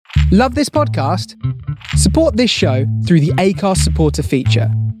Love this podcast? Support this show through the Acast supporter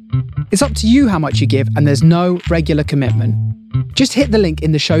feature. It's up to you how much you give, and there's no regular commitment. Just hit the link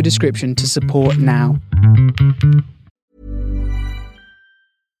in the show description to support now.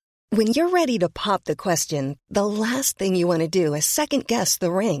 When you're ready to pop the question, the last thing you want to do is second-guess the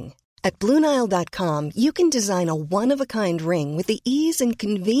ring. At BlueNile.com, you can design a one-of-a-kind ring with the ease and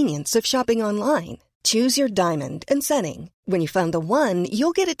convenience of shopping online. Choose your diamond and setting. When you find the one,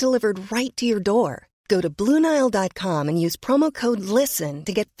 you'll get it delivered right to your door. Go to BlueNile.com and use promo code LISTEN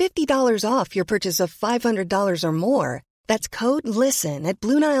to get $50 off your purchase of $500 or more. That's code LISTEN at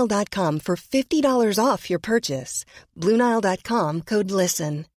BlueNile.com for $50 off your purchase. BlueNile.com, code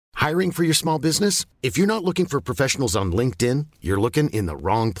LISTEN. Hiring for your small business? If you're not looking for professionals on LinkedIn, you're looking in the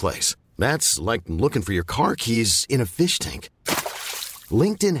wrong place. That's like looking for your car keys in a fish tank.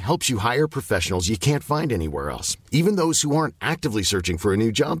 LinkedIn helps you hire professionals you can't find anywhere else, even those who aren't actively searching for a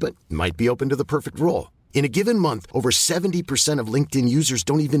new job but might be open to the perfect role. In a given month, over 70% of LinkedIn users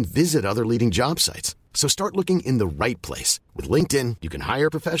don't even visit other leading job sites. So start looking in the right place. With LinkedIn, you can hire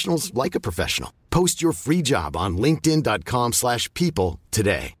professionals like a professional. Post your free job on linkedin.com/people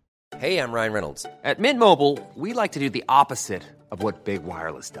today. Hey, I'm Ryan Reynolds. At Mint Mobile, we like to do the opposite of what Big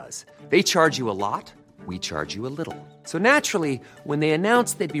Wireless does. They charge you a lot. We charge you a little. So naturally, when they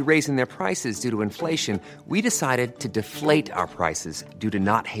announced they'd be raising their prices due to inflation, we decided to deflate our prices due to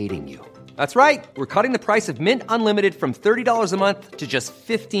not hating you. That's right. We're cutting the price of Mint Unlimited from $30 a month to just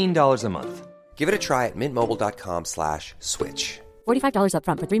 $15 a month. Give it a try at mintmobile.com/switch. $45 up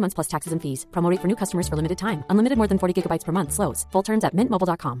front for 3 months plus taxes and fees. Promo rate for new customers for limited time. Unlimited more than 40 gigabytes per month. Slows full terms at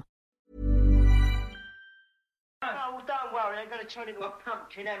mintmobile.com. Oh, don't worry. I'm going to turn into a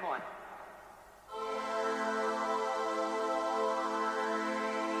pumpkin, am I?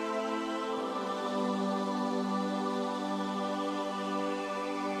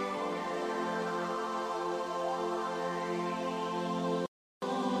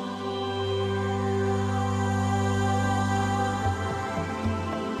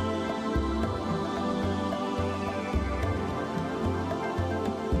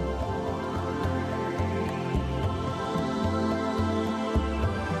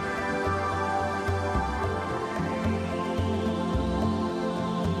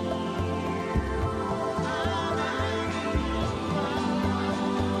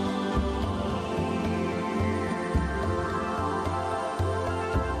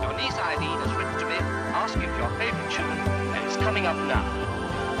 Coming up now.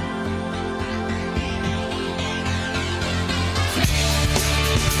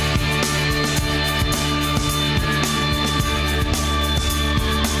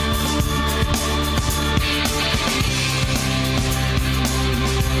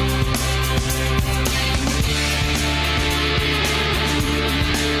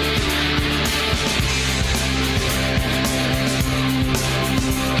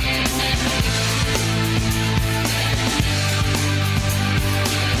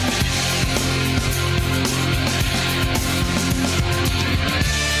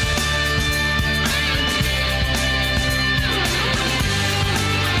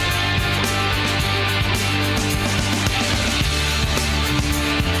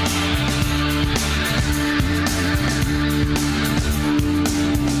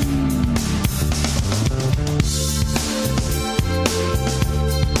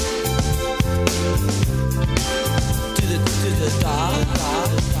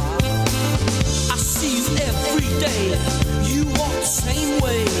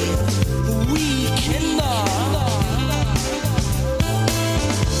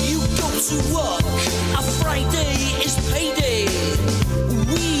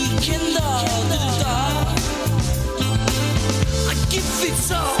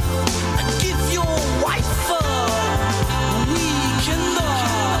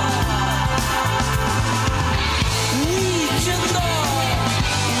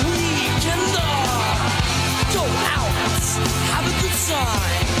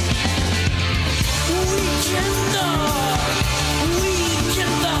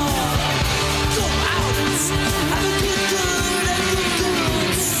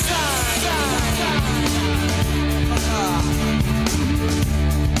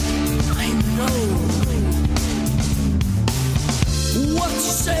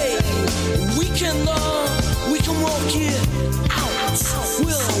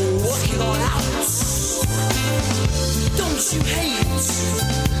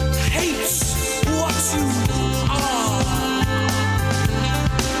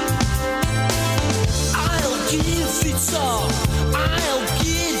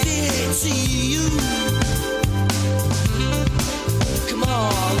 Come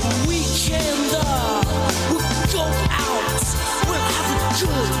on.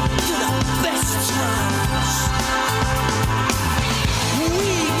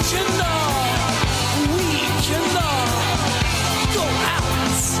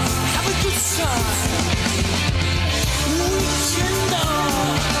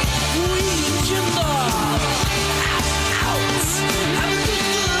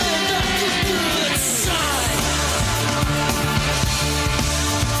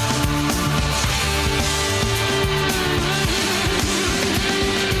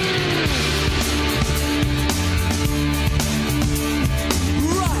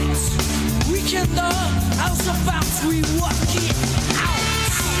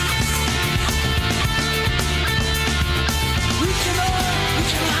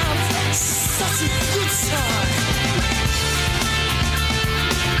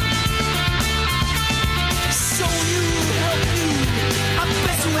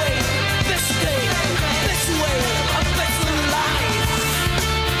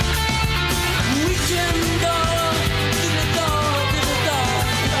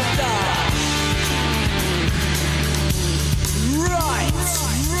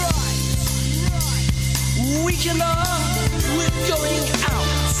 Weekend we're going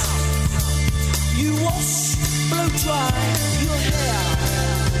out. You wash, blow dry your hair.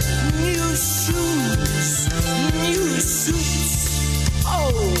 New shoes, new suits.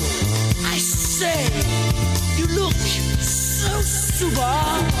 Oh, I say, you look so super.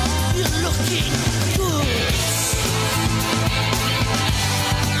 You're looking good.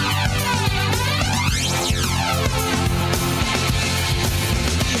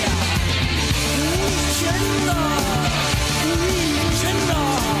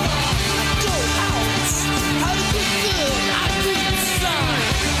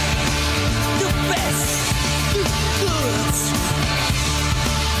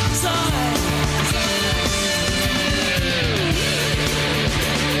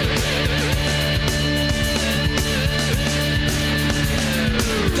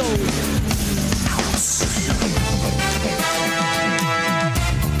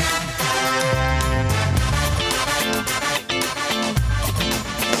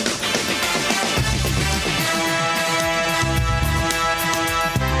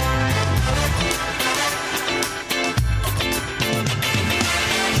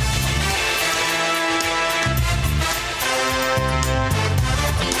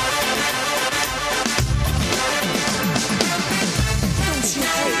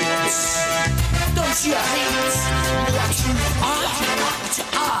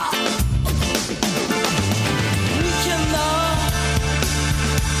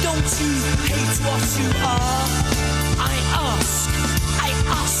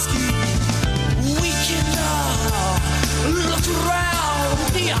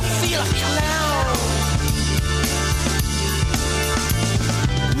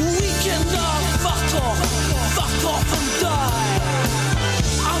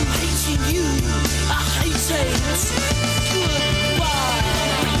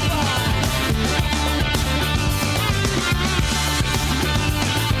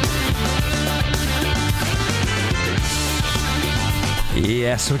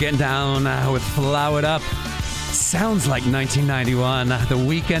 Yes, we're getting down with Flow It Up. Sounds like 1991. The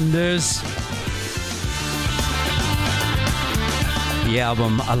Weekenders. The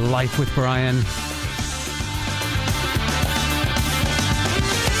album A Life with Brian.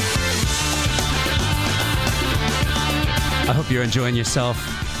 I hope you're enjoying yourself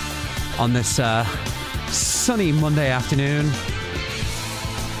on this sunny Monday afternoon.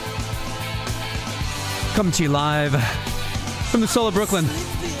 Coming to you live from the soul of Brooklyn,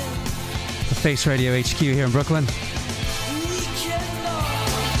 the Face Radio HQ here in Brooklyn.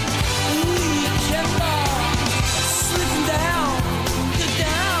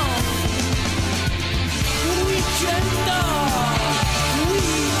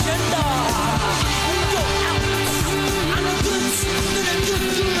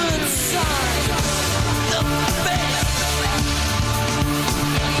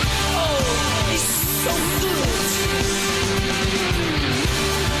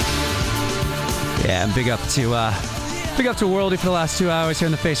 Yeah, and big up to Worldy for the last 2 hours here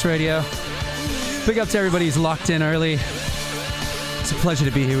on the Face Radio. Big up to everybody who's locked in early. It's a pleasure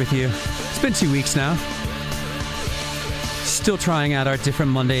to be here with you. It's been 2 weeks now. Still trying out our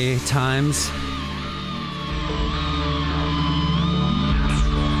different Monday times.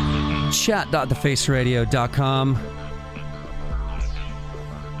 Chat.thefaceradio.com.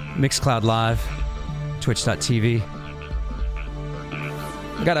 Mixcloud Live. Twitch.tv.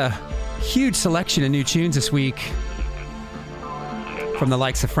 I got a huge selection of new tunes this week from the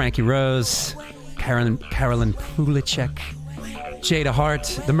likes of Frankie Rose, Carolyn Pulicek, Jada Hart,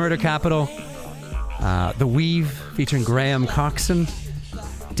 The Murder Capital, The Weave featuring Graham Coxon,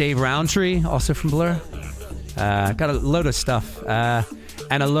 Dave Roundtree, also from Blur. Got a load of stuff and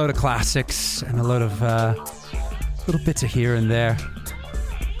a load of classics and a load of little bits of here and there,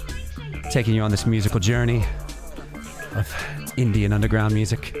 taking you on this musical journey of indie and underground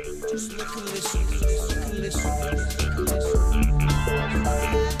music.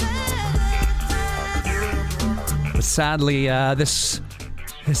 But sadly, this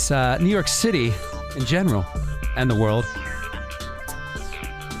New York City in general and the world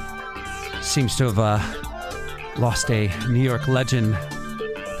seems to have lost a New York legend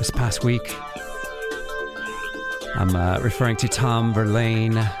this past week. I'm referring to Tom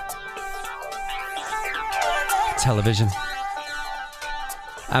Verlaine. Television.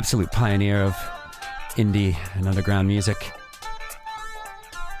 Absolute pioneer of indie and underground music.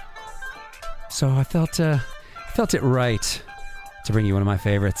 So I felt it right to bring you one of my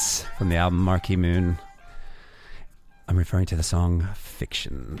favorites from the album Marquee Moon. I'm referring to the song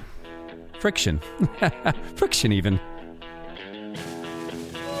Friction even.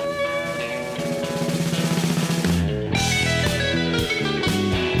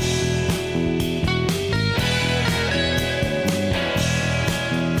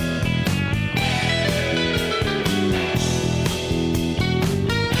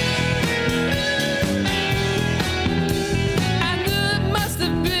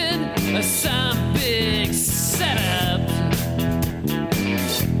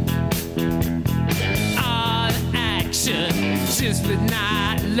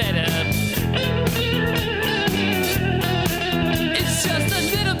 let up. It's just a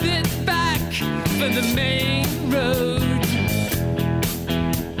little bit back from the main road,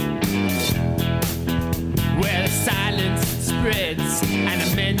 where the silence spreads and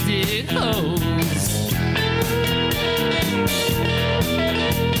a mended hose.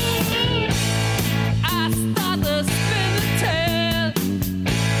 I start to spin the tale.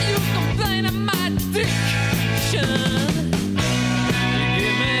 You complain of my diction.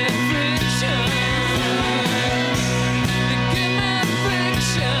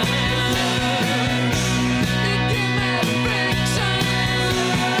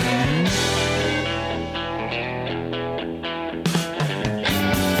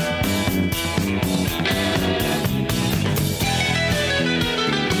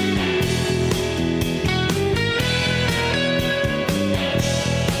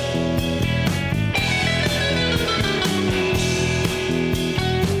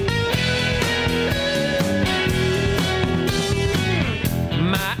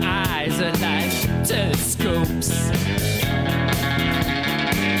 Telescopes.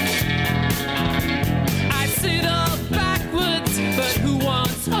 I sit all backwards, but who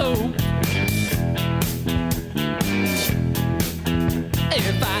wants hope?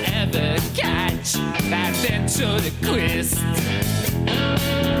 If I ever catch that ventriloquist,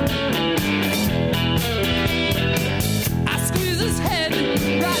 I squeeze his head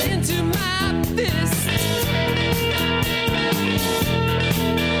right into my fist.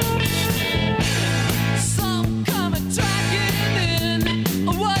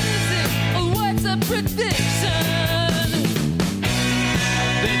 Prediction. I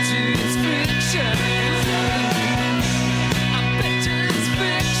bet you it's fiction. I bet you it's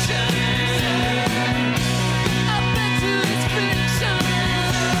fiction. I bet you it's fiction.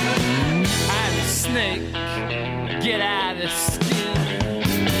 I'm a snake. Get out of the skin.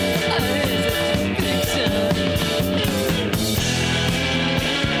 It's a fiction.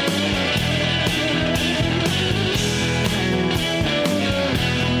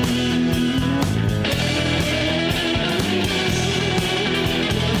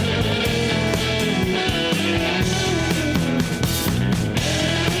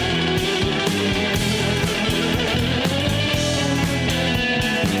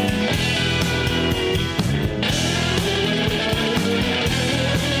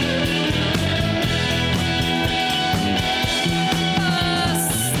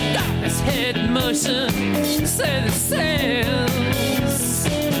 Motion, say the sails.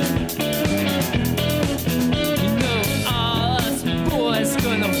 You know, all us boys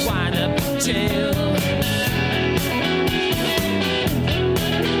gonna wind up in jail.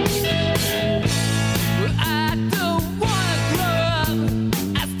 Well, I don't wanna grow up.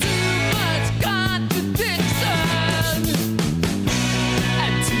 That's too much contradiction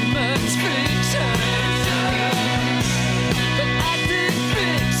and too much fiction. But I did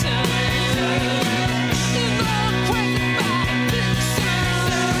fiction.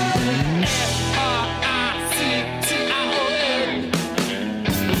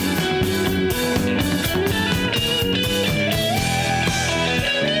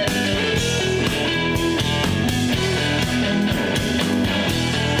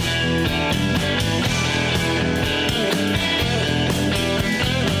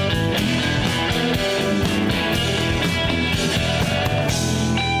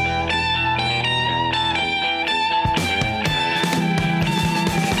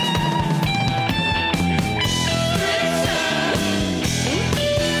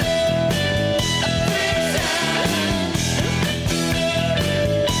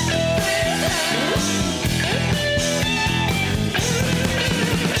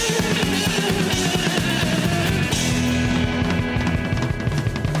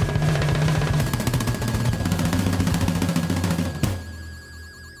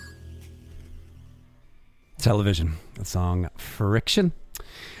 Television, the song Friction,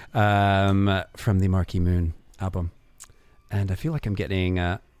 from the Marquee Moon album. And I feel like I'm getting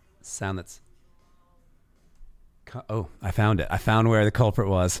a sound that's... Oh, I found it. I found where the culprit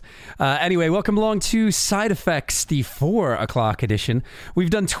was. Anyway, welcome along to Side Effects, the 4 o'clock edition.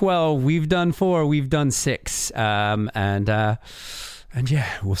 We've done 12, we've done 4, we've done 6. And yeah,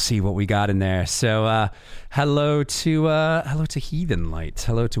 we'll see what we got in there. So hello to Heathen Light.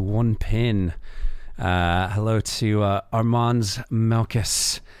 Hello to One Pin. Hello to Armand's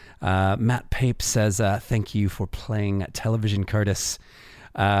Melkus. Matt Pape says, thank you for playing television, Kurtis.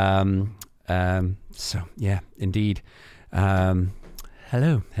 So, yeah, indeed.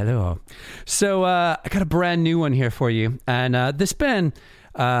 Hello all. So I got a brand new one here for you. And this band,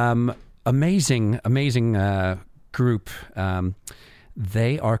 amazing group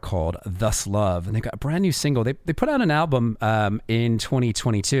They are called Thus Love, and they got a brand new single. They put out an album in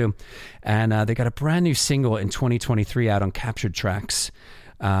 2022, and they got a brand new single in 2023 out on Captured Tracks.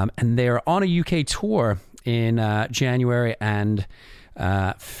 And they're on a UK tour in January and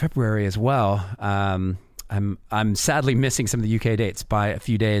February as well. I'm sadly missing some of the UK dates by a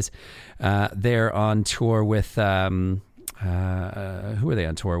few days. They're on tour with who are they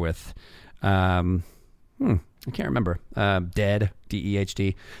on tour with? I can't remember. Dead,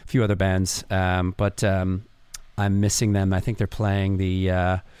 D-E-H-D, a few other bands. But I'm missing them. I think they're playing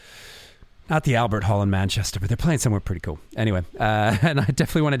not the Albert Hall in Manchester, but they're playing somewhere pretty cool. Anyway, and I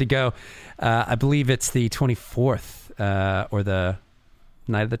definitely wanted to go. I believe it's the 24th or the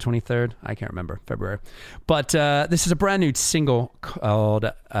night of the 23rd. I can't remember, February. But this is a brand new single called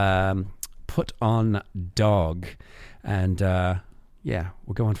Put On Dog. And yeah,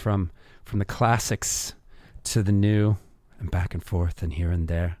 we're going from the classics to the new and back and forth and here and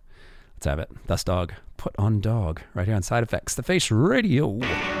there. Let's have it. Thus Dog, Put On Dog, right here on Side Effects, The Face Radio.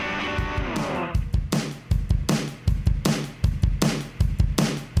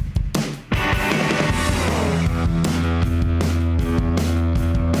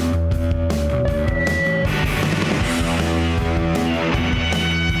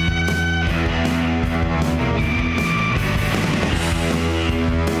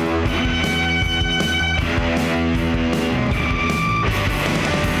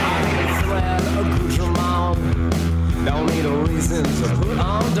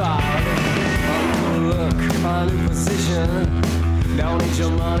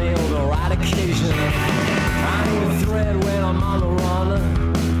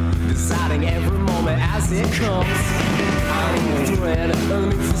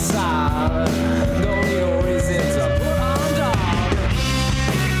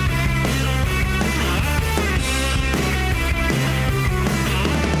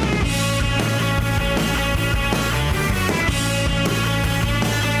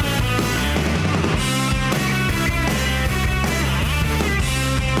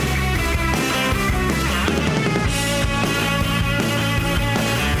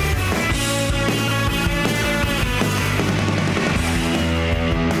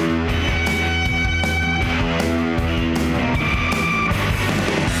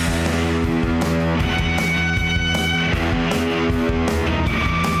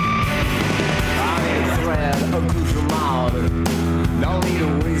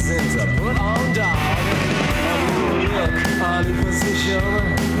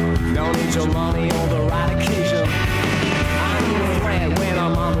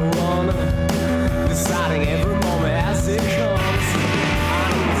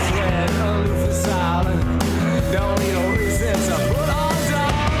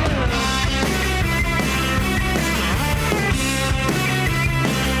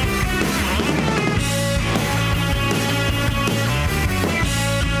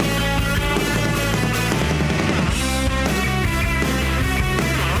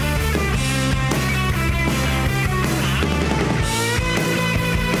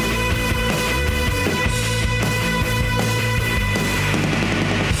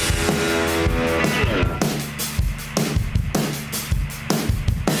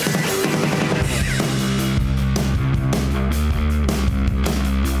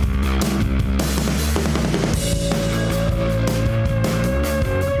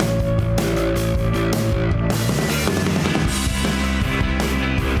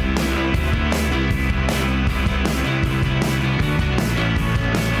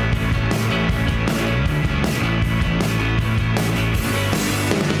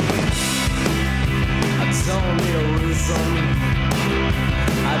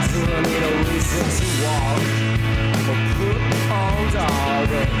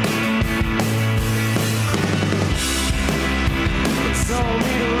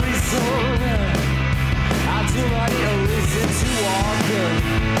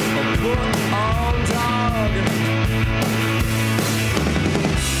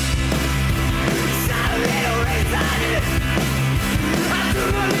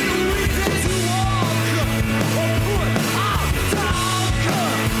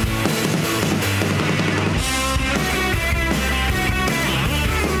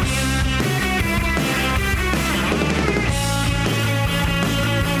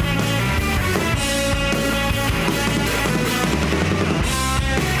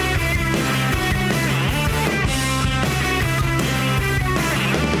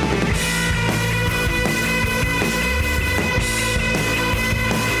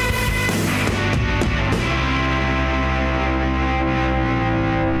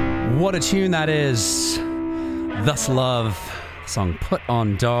 What a tune that is. Thus Love The song Put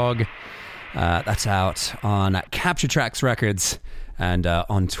On Dog. That's out on Capture Tracks Records and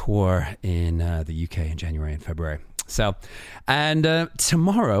on tour in the UK in January and February. So, and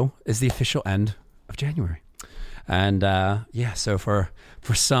tomorrow is the official end of January. And so for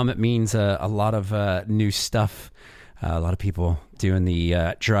some, it means a lot of new stuff. A lot of people doing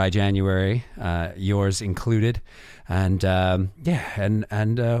the dry January, yours included. And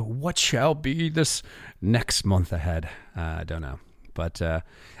what shall be this next month ahead? I don't know, but I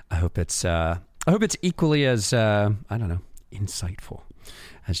hope it's equally as insightful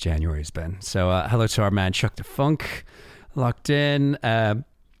as January's been. So hello to our man Chuck the Funk, locked in. Who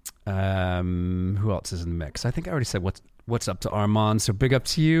else is in the mix? I think I already said what's up to Armand. So big up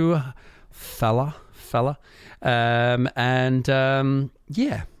to you, fella. There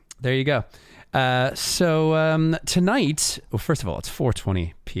you go. So tonight, well, first of all, it's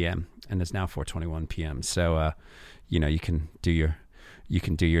 4:20 p.m. and it's now 4:21 p.m. So you can do your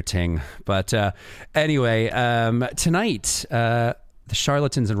thing. But anyway, tonight the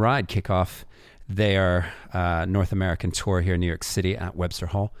Charlatans and Ride kick off their North American tour here in New York City at Webster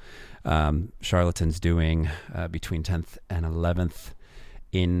Hall. Charlatans doing between 10th and 11th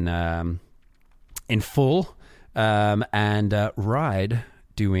in full, and Ride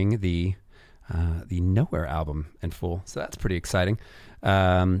doing the Nowhere album in full. So that's pretty exciting.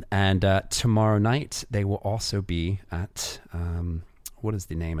 And tomorrow night they will also be at what is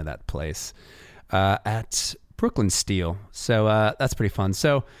the name of that place? At Brooklyn Steel. So that's pretty fun.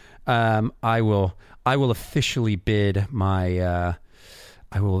 So I will officially bid my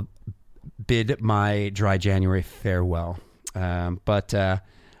dry January farewell. But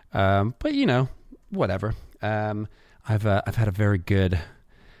whatever. I've had a very good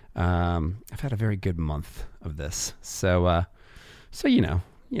month of this. So I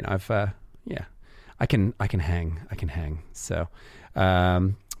can hang. So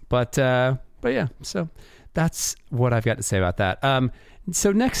but yeah, so that's what I've got to say about that.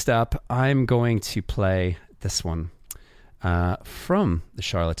 So next up, I'm going to play this one from the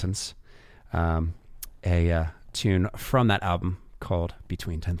Charlatans, a tune from that album called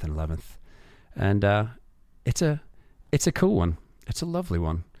Between 10th and 11th. And it's a cool one. It's a lovely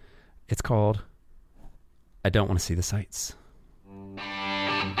one. It's called I Don't Want to See the Sights.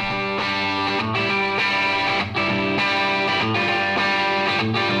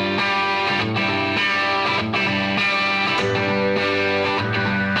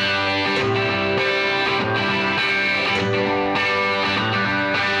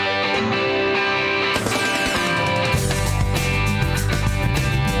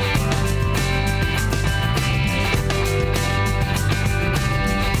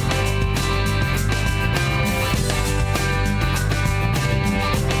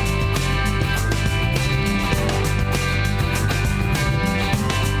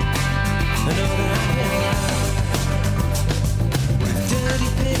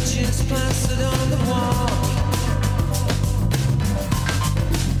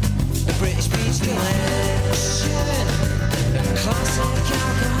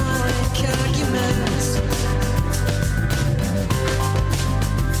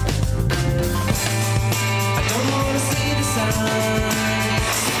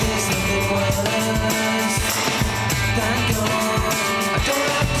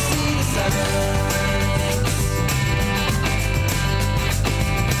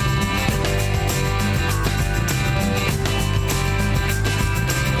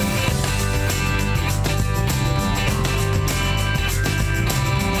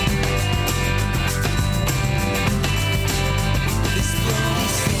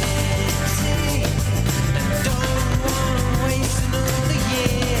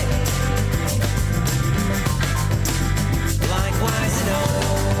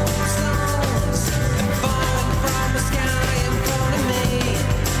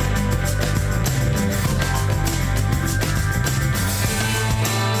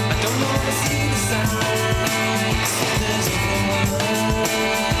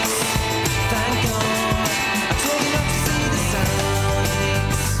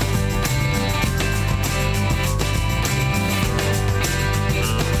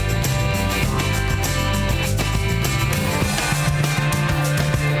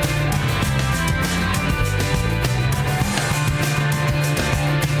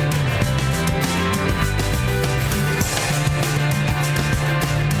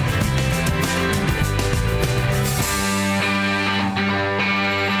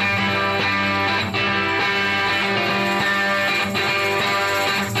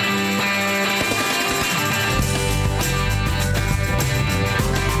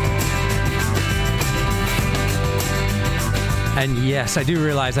 And yes, I do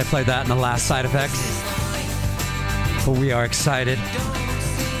realize I played that in the last side effects. But we are excited.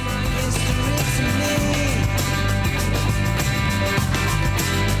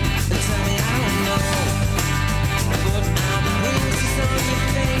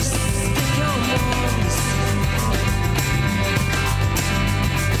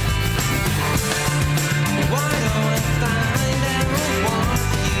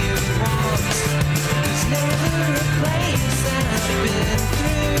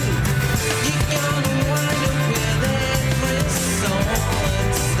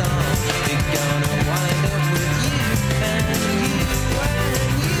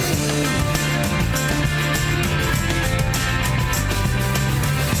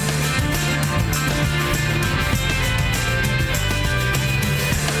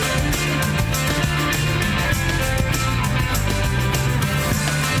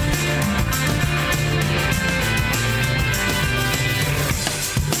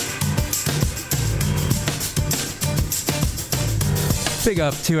 Big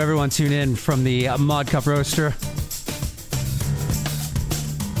up to everyone tuning in from the Mod Cup Roaster.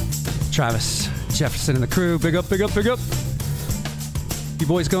 Travis, Jefferson, and the crew. Big up, big up, big up. You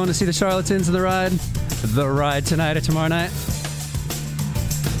boys going to see the Charlatans in the ride? The ride tonight or tomorrow night?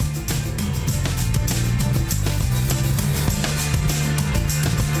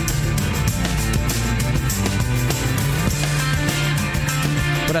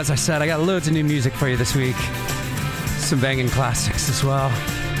 But as I said, I got loads of new music for you this week. Some banging classics as well,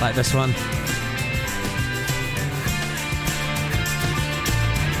 like this one.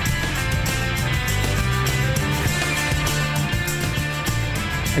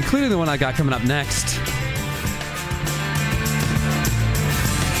 Including the one I got coming up next.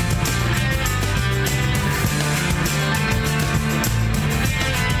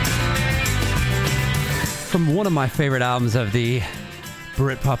 From one of my favorite albums of the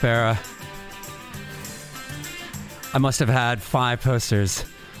Britpop era. I must have had 5 posters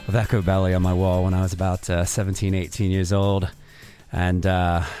of Echo Belly on my wall when I was about 17, 18 years old. And so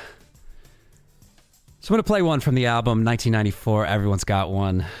I'm going to play one from the album 1994, Everyone's Got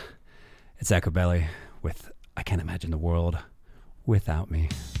One. It's Echo Belly with I Can't Imagine the World Without Me.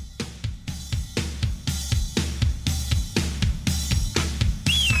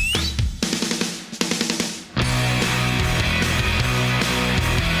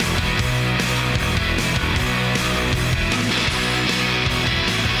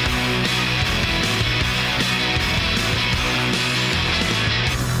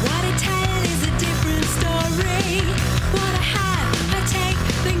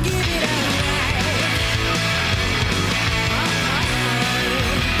 Give it away.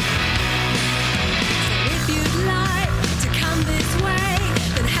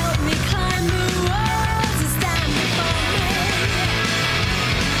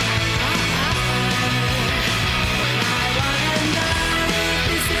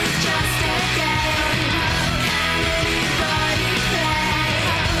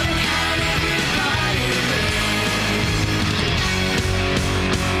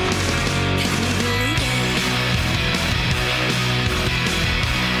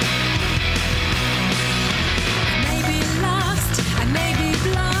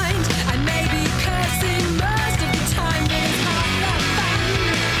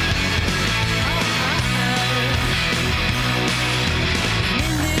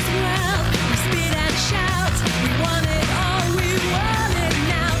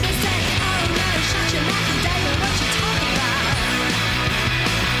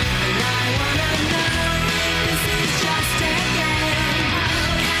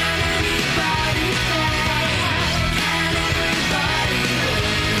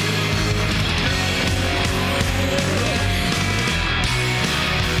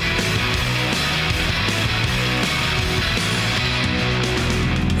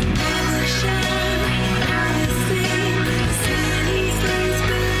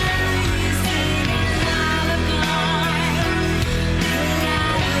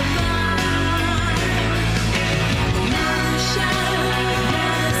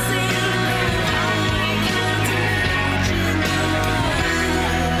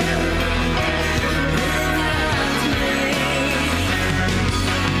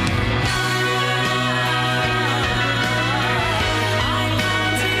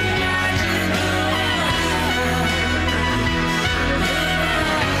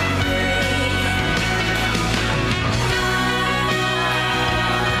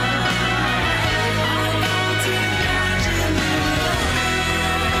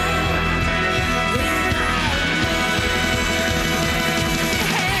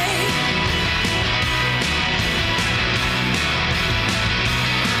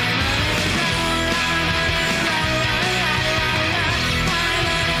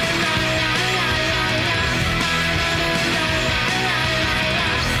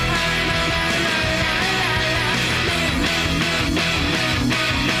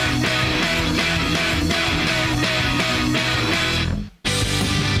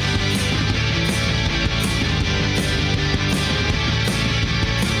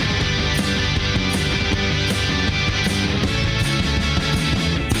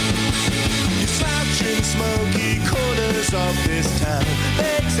 smoky corners of this town.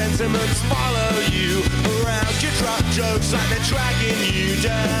 Big sentiments follow you around. You drop jokes like they're dragging you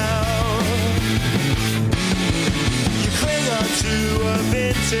down. You cling on to a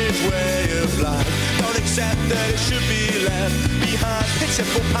vintage way of life. Don't accept that it should be left behind.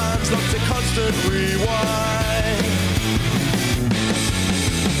 Pitiful palms locked to constant rewind.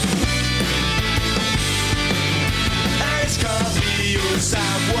 And it's can't be your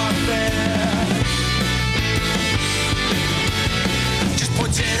savoir-faire. Just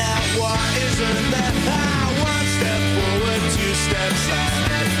pointing out what isn't there. One step forward, two steps back.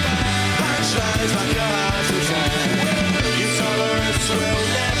 Punchlines like a heart attack. Your tolerance will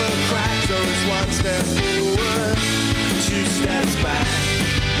never crack. So it's one step forward, two steps back.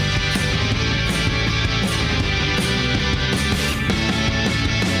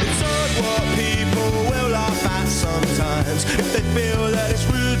 It's odd what people will laugh at sometimes. If they feel that it's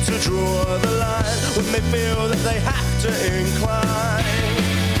rude to draw the line, when they feel that they have to incline.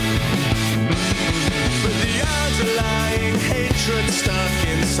 But the underlying hatred stuck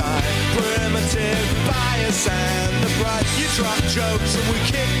inside, primitive bias and the pride. You drop jokes and we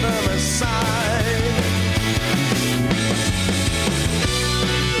kick them aside.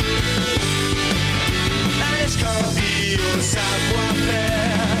 And it's can't be your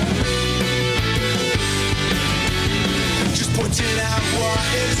savoir-faire. Just pointing out what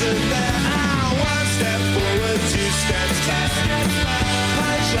isn't there. One step forward, two steps back.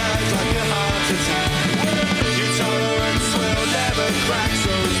 Punchlines like a heart attack. Your tolerance will never crack.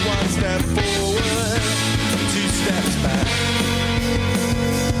 So it's one step forward, two steps back.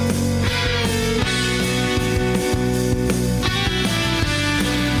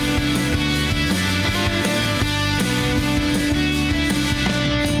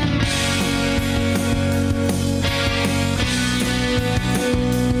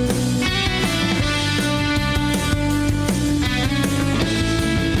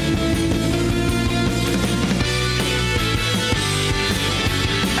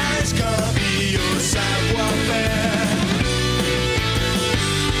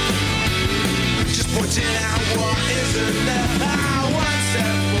 Pointing out what isn't there. One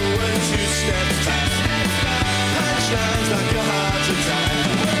step forward, two steps back. Punchlines like a heart attack.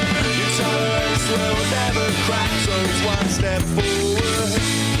 Your tolerance will never crack. So it's one step forward.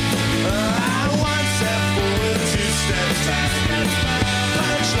 One step forward, two steps back.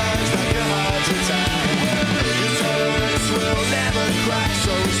 Punchlines like a heart attack. Your tolerance will never crack.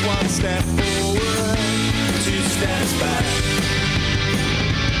 So it's one step forward, two steps back.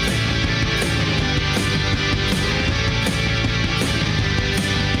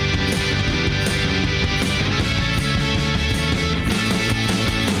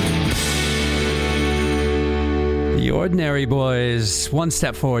 The Ordinary Boys, One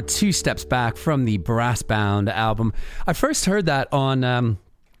Step Forward, Two Steps Back from the Brass Bound album. I first heard that on,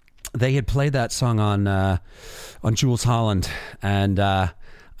 they had played that song on Jules Holland, and I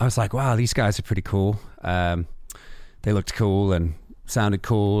was like, wow, these guys are pretty cool. They looked cool and sounded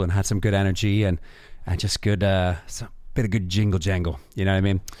cool and had some good energy and just good, some bit of good jingle jangle, you know what I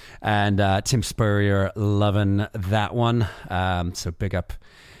mean? And Tim Spurrier loving that one. So big up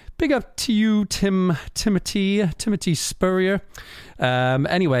to you, Timothy Spurrier.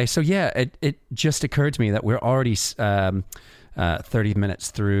 Anyway, so yeah, it just occurred to me that we're already 30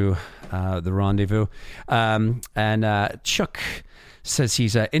 minutes through the rendezvous. And Chuck says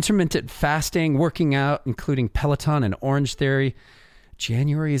he's intermittent fasting, working out, including Peloton and Orange Theory.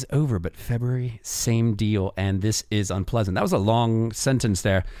 January is over, but February, same deal, and this is unpleasant. That was a long sentence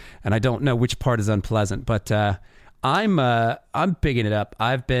there, and I don't know which part is unpleasant, but I'm bigging it up.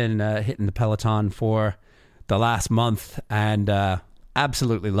 I've been hitting the Peloton for the last month and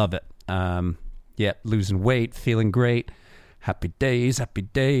absolutely love it. Yeah, losing weight, feeling great, happy days,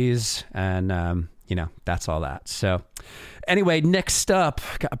 and that's all that. So anyway, next up,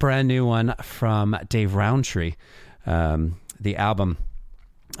 got a brand new one from Dave Rowntree. The album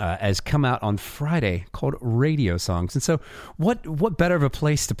has come out on Friday, called Radio Songs. And so what better of a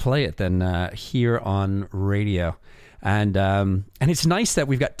place to play it than here on radio? And it's nice that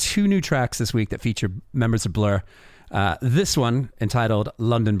we've got two new tracks this week that feature members of Blur. This one entitled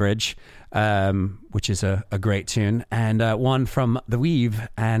London Bridge, which is a great tune, and one from The Weave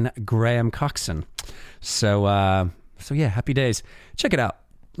and Graham Coxon. So yeah, happy days. Check it out.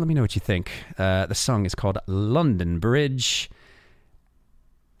 Let me know what you think. The song is called London Bridge.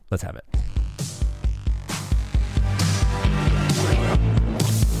 Let's have it.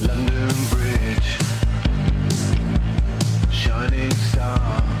 London Bridge, shining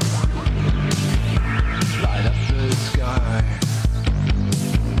star, light up the sky.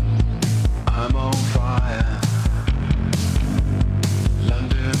 I'm on fire.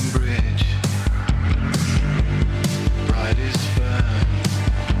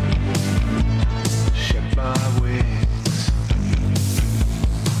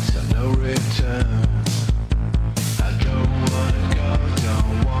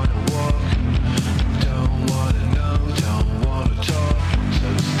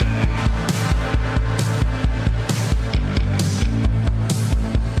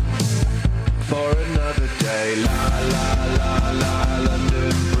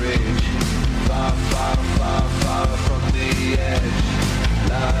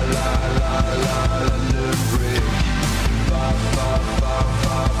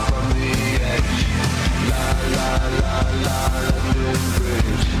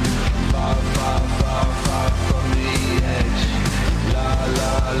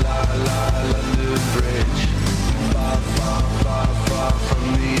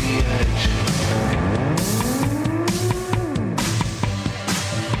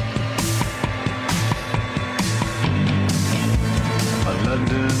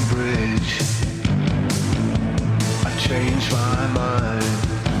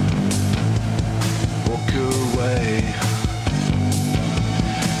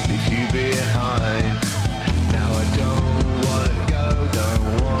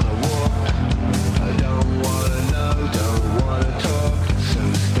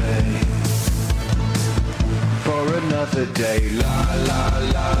 another day. La la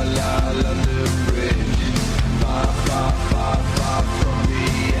la la, London Bridge. Far, far, far, far from the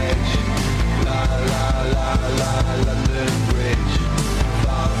edge. La la la la, London Bridge.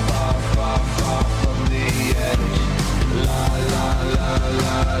 Far, far, far, far from the edge. La la la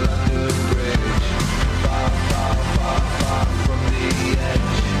la, London Bridge. Far, far, far, far from the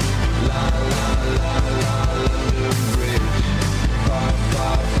edge. La la la la, London Bridge. Far,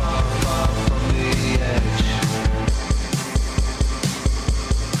 far, far, far from the edge.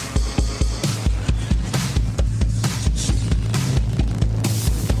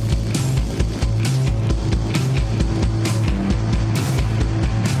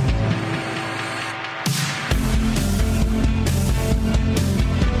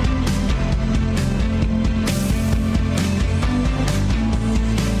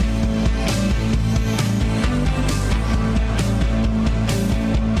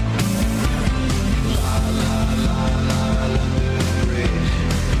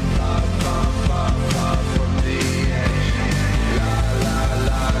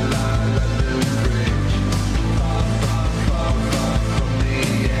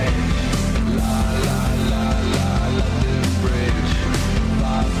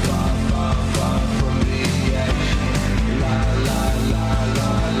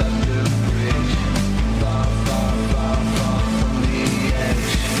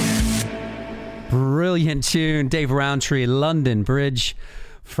 Brilliant tune, Dave Rowntree, London Bridge,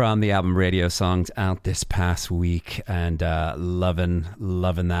 from the album Radio Songs, out this past week, and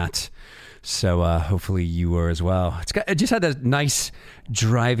loving that. So hopefully you were as well. It just had a nice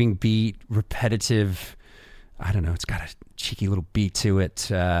driving beat, repetitive. I don't know. It's got a cheeky little beat to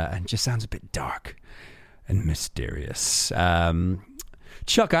it, and just sounds a bit dark and mysterious.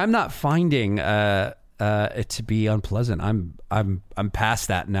 Chuck, I'm not finding it to be unpleasant. I'm past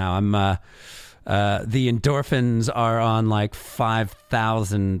that now. The endorphins are on like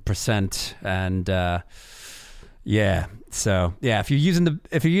 5,000%, and yeah. So yeah, if you're using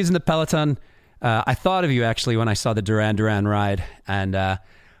the Peloton, I thought of you actually when I saw the Duran Duran ride, and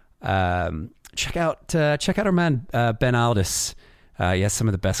check out our man Ben Aldis. He has some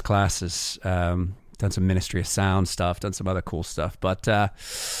of the best classes. Done some Ministry of Sound stuff, done some other cool stuff, but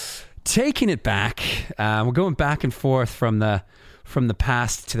taking it back, we're going back and forth from the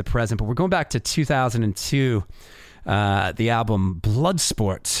past to the present, but we're going back to 2002, the album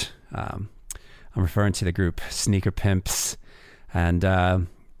Bloodsport. I'm referring to the group Sneaker Pimps, and the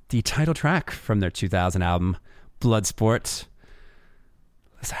title track from their 2000 album Bloodsport.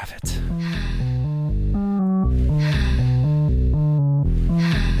 Let's have it.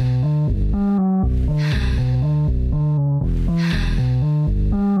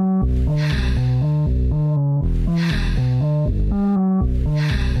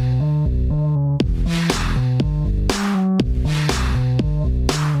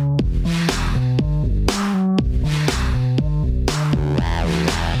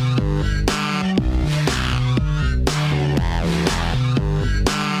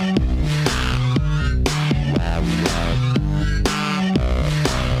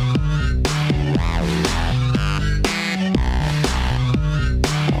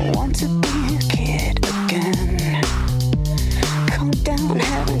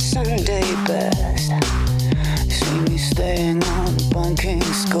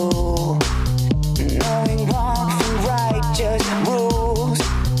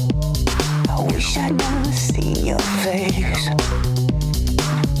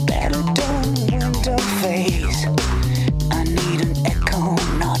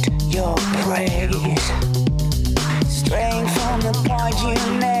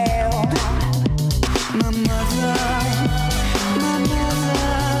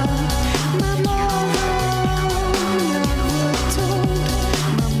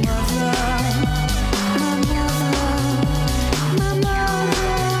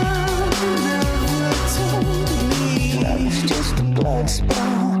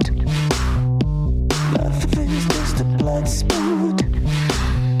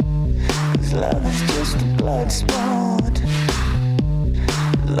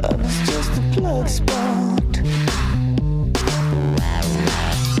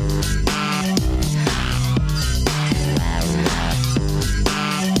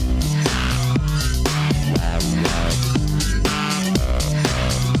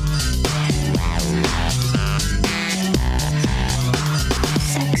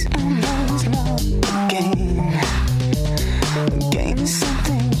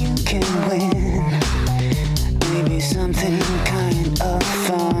 Something kind of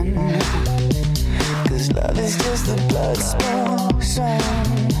fun, 'cause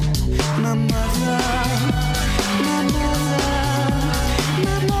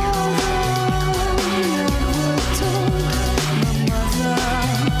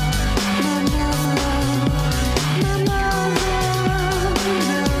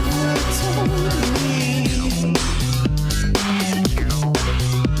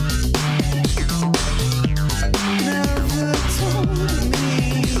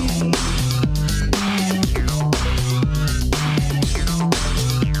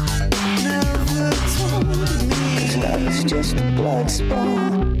is just a blood sport.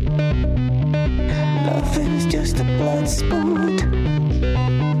 Love is just a blood sport.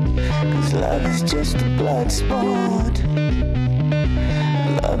 'Cause love is just a blood sport.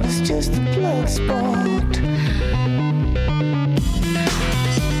 Love is just a blood sport.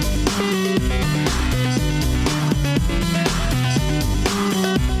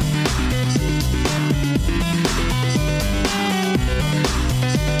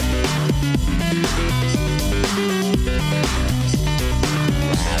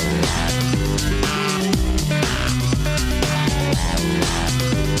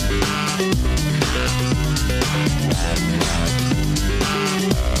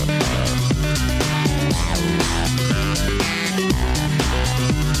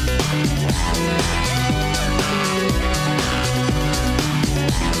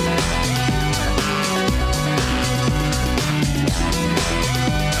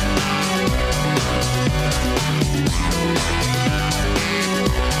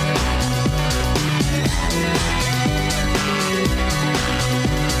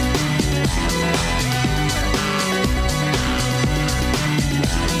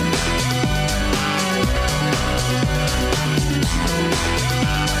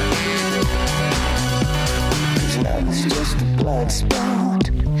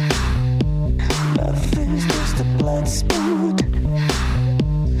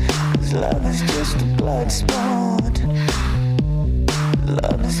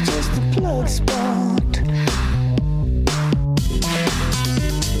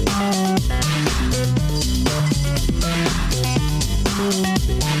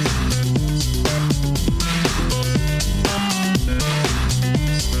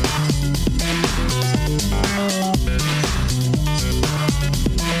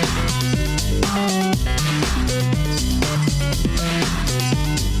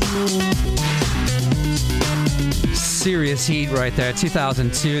 Serious heat right there.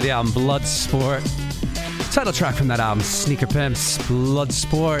 2002, the album Bloodsport. Title track from that album, Sneaker Pimps,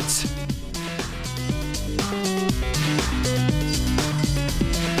 Bloodsport.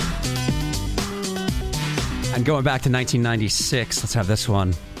 And going back to 1996, let's have this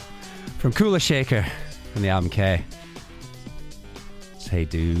one from Kula Shaker from the album K. It's Hey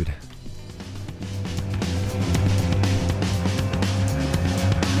Dude.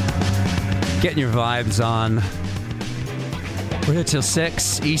 Getting your vibes on. We're here till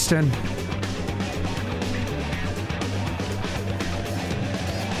 6 Eastern.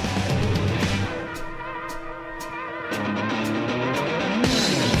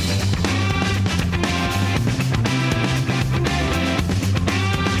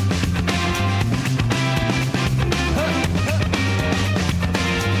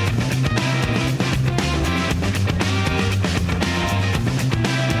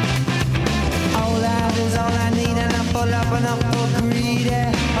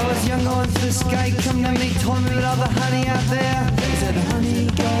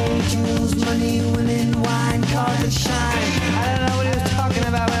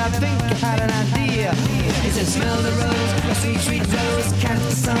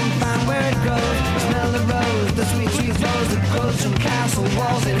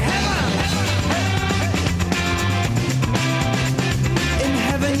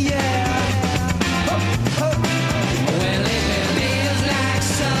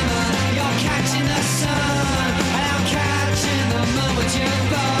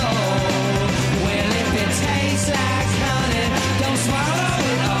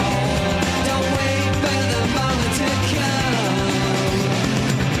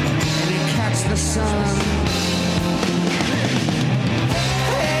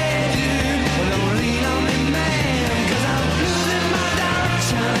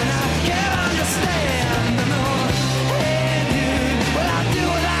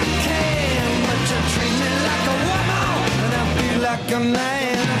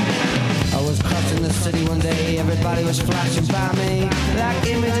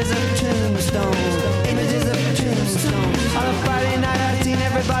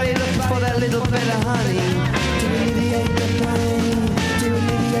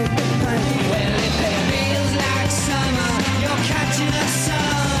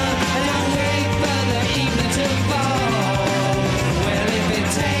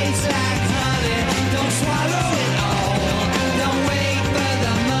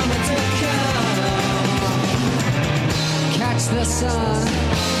 The sun.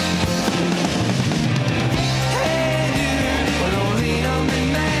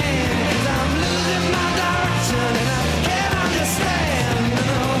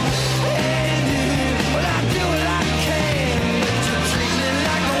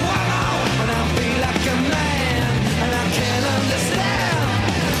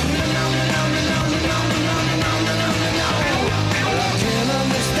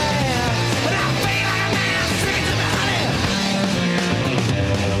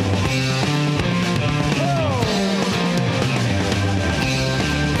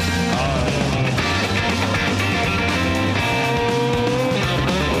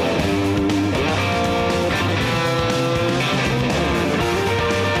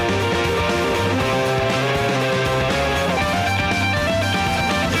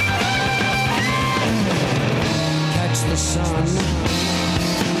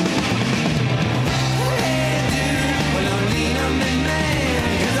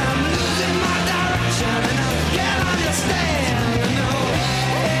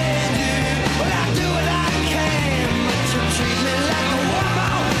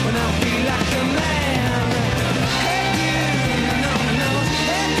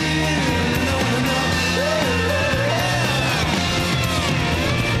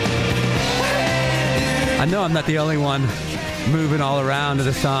 know I'm not the only one moving all around to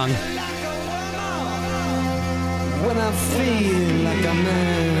the song. When I feel like a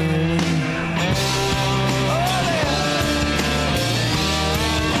man.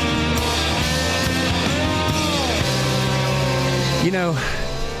 You know,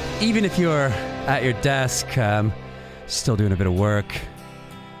 even if you're at your desk, still doing a bit of work,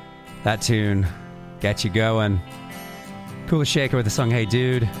 that tune gets you going. Cool Shaker with the song Hey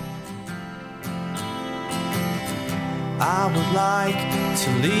Dude. I would like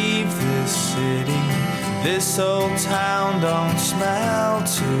to leave this city. This old town don't smell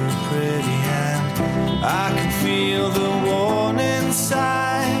too pretty, and I can feel the warning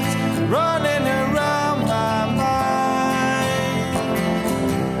signs running around my mind.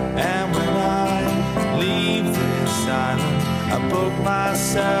 And when I leave this island, I book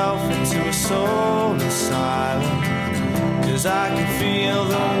myself into a soul asylum, 'cause I can feel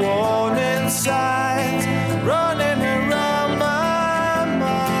the warning signs running around my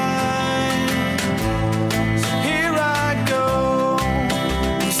mind. So here I go,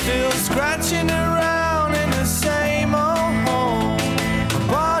 I'm still scratching around in the same old hole. My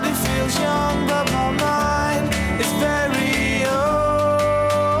body feels young, but my mind is very old.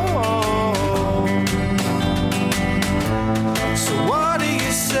 So what do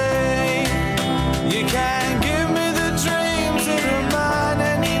you say? You can't give me the dreams that are mine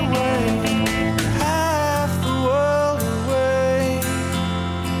anyway. Half the world away,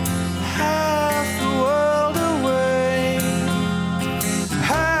 half the world away,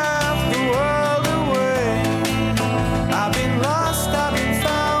 half the world away. I've been lost, I've been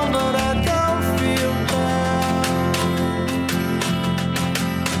found, but I don't feel down.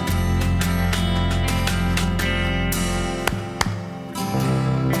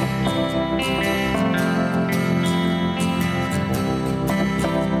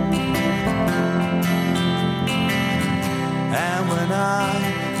 And when I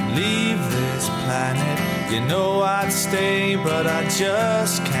leave this planet, you know I'd stay, but I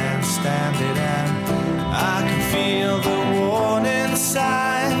just can't stand it. And I can feel the warning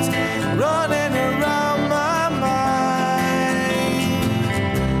signs running around my mind.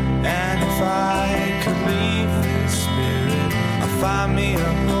 And if I could leave this spirit, I'll find me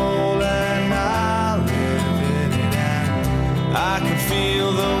a hole and I'll live in it. And I can feel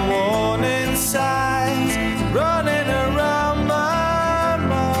the warning signs running around my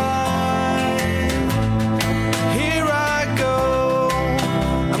mind. Here I go,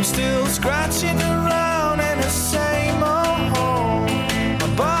 I'm still scratching around in the same old hole. My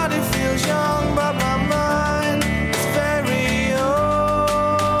body feels young, but my mind is very old.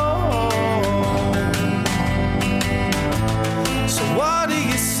 So what do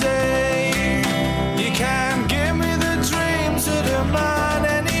you say? You can't give me the dreams that are mine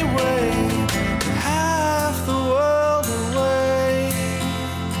anyway. Half the world away,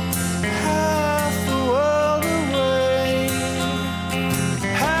 half the world away,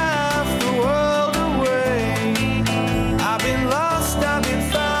 half the world away. I've been lost, I've been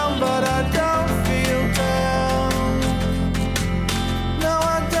found, but I don't feel down. No,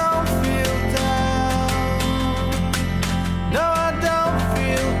 I don't feel down. No, I don't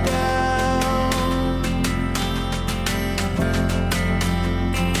feel down.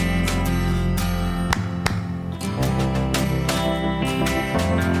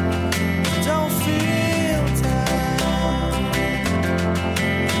 Don't feel down.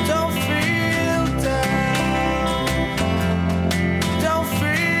 Don't feel down. Don't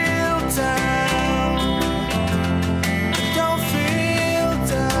feel down. Don't feel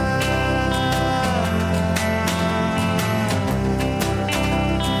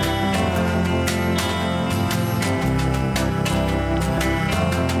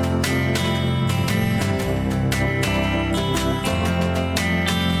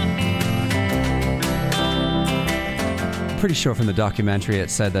Pretty sure from the documentary it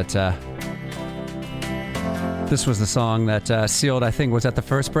said that this was the song that sealed, I think, was that the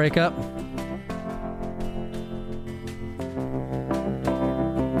first breakup?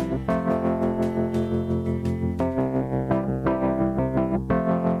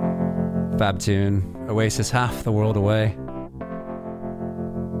 Fab tune, Oasis, Half the World Away.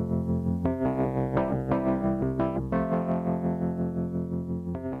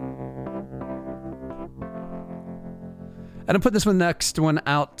 And I'm putting this next one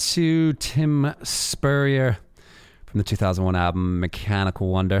out to Tim Spurrier from the 2001 album Mechanical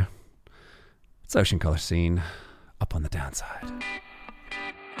Wonder. It's Ocean Color Scene, Up on the Downside.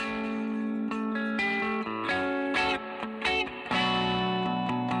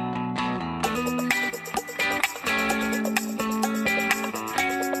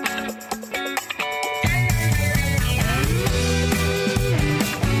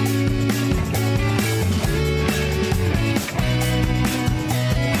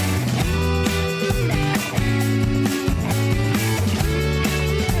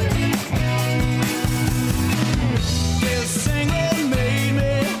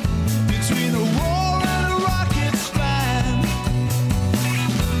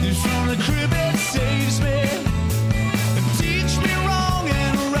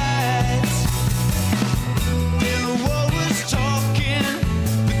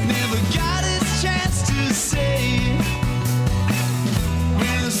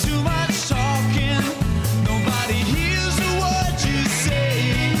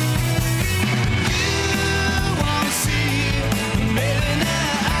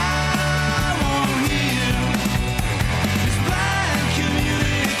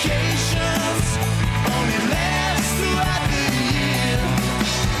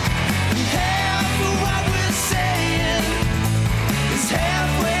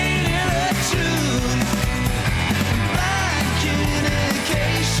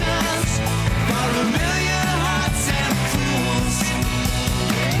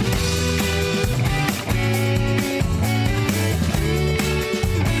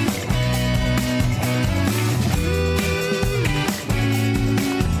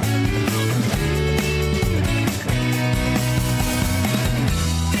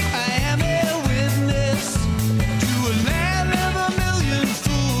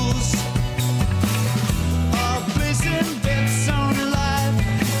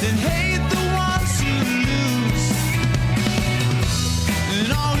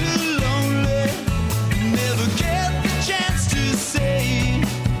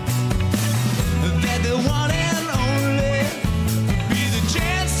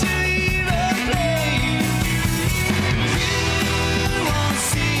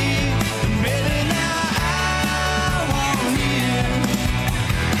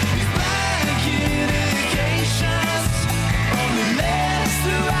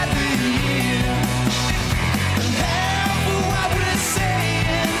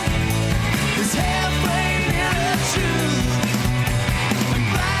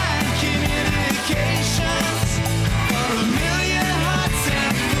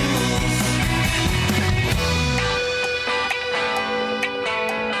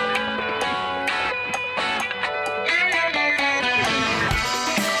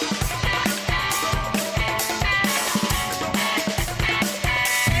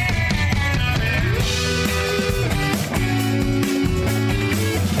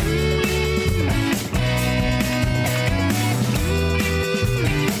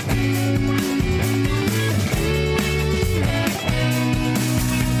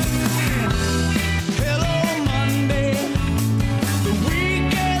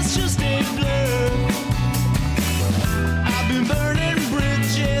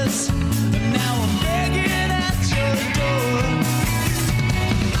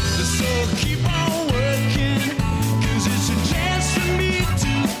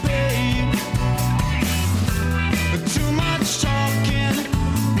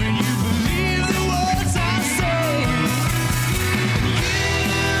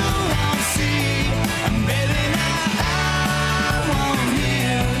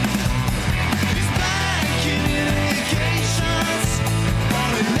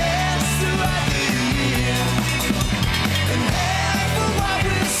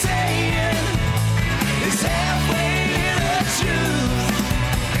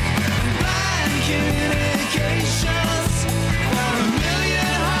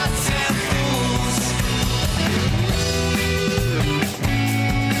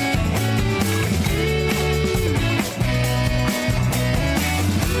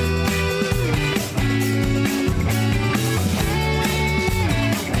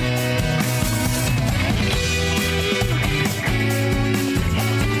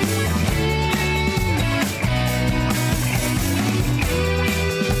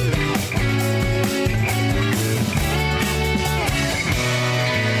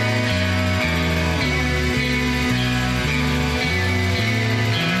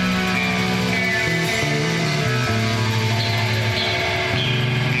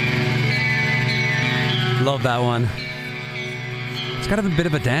 love that one. It's got a bit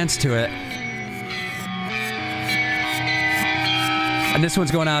of a dance to it. And this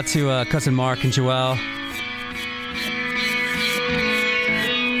one's going out to cousin Mark and Joelle.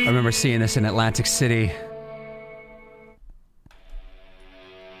 I remember seeing this in Atlantic City.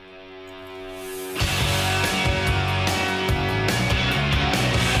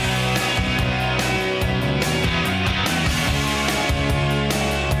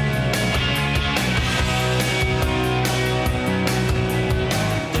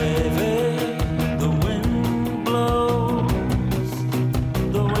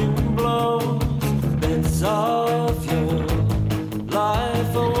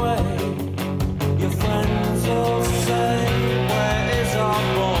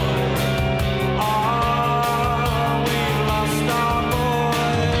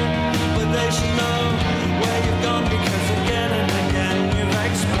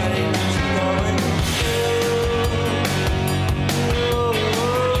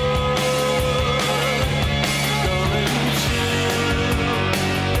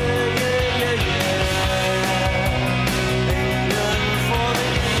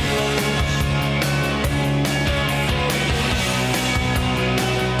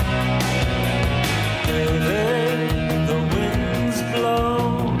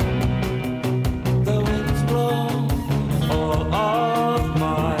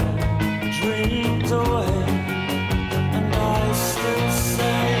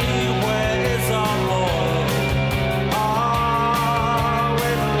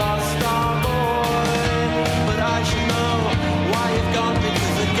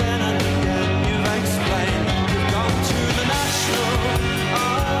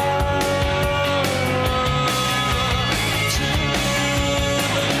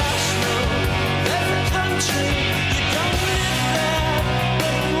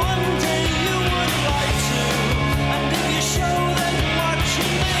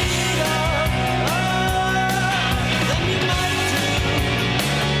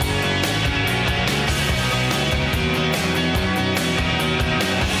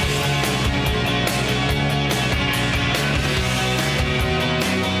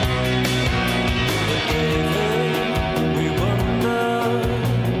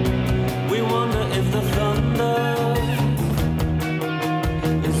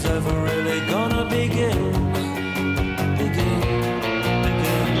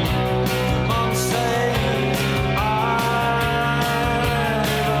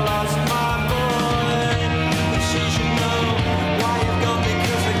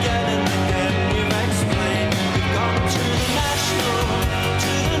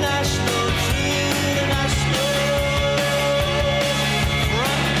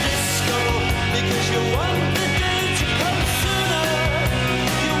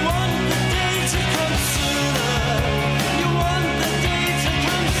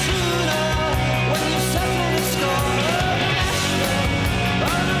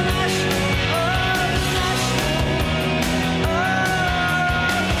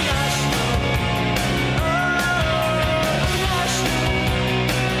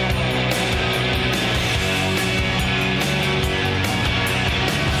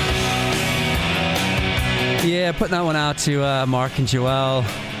 Yeah, putting that one out to Mark and Joelle.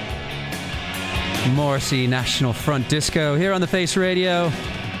 Morrissey National Front Disco here on the Face Radio.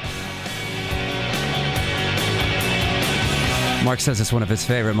 Mark says it's one of his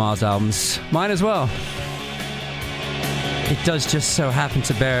favorite Miles albums. Mine as well. It does just so happen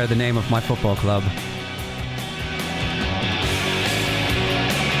to bear the name of my football club.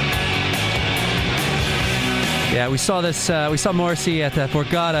 Yeah, we saw this. We saw Morrissey at the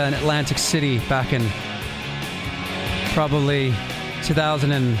Borgata in Atlantic City back in probably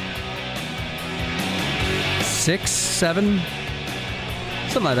 2006, 7,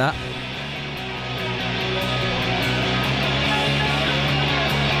 something like that.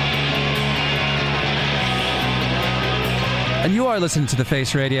 And you are listening to The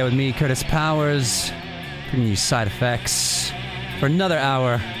Face Radio with me, Kurtis Powers, bringing you Side Effects for another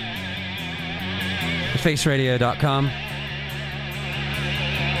hour. thefaceradio.com.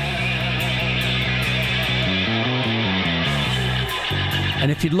 And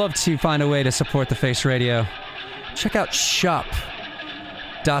if you'd love to find a way to support The Face Radio, check out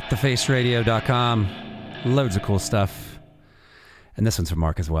shop.thefaceradio.com. Loads of cool stuff. And this one's from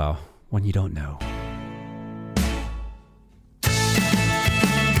Mark as well. One you don't know.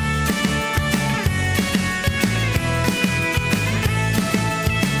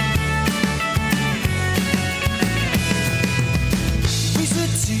 We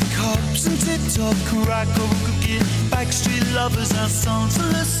sit Teacups and tip-top crackle cookie, backstreet lovers and songs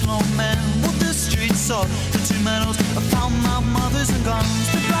and the slow men. What the streets are, the two medals. I found my mothers and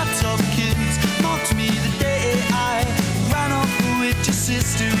guns, the flat-top kids mocked me the day I ran off with just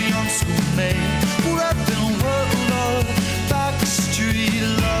history on schoolmate. What I've been world of backstreet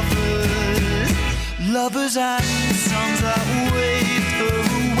lovers, lovers and songs that waved her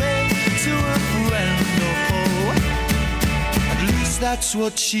away to a friend. That's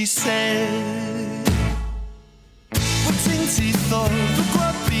what she said. Putting teeth on the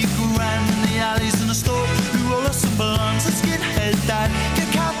grubby grand in the alleys in the store. We roll us some blunts, a skinhead dad,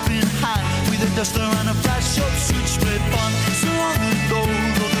 get cap in hand with a duster and a flash up switchblade bun. So long ago,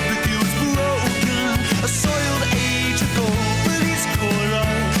 though the bricky was broken, a soiled age ago. But he's caught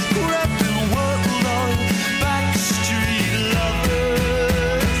up in a world of backstreet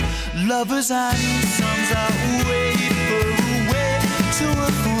lovers, lovers and sons that wait for to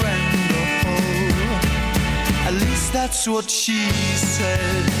a friend, oh, at least that's what she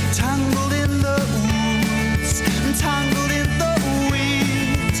said. Tangled in the woods, tangled in the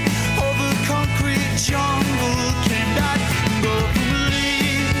weeds of a concrete jungle, came that golden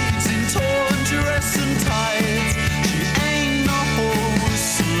leaves in torn dress and tights. She ain't no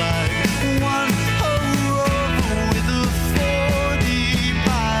horse like one over with a 40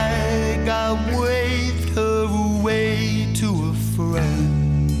 bag. I waved her away to a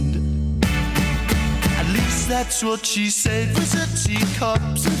friend. At least that's what she said. Was her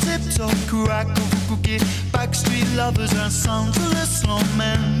teacups and tip-top crackle cookie, backstreet lovers and songs to the slow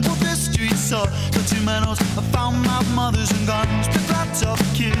men. What the streets are, the two medals. I found my mothers and guns, but flat-top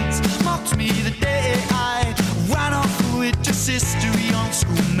kids mocked me the day I ran off with just history on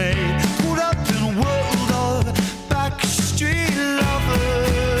schoolmate. Caught up in a world of backstreet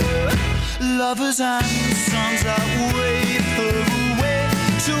lovers, lovers and songs that wait her away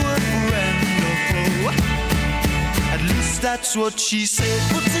to a friend. Oh, at least that's what she said.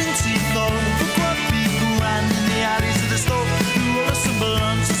 Putting teeth on the grubby grand in the alleys of the store. You roll some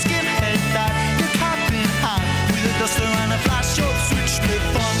blunts, a skinhead dad, your cap in hand with a duster and a flash of switchblade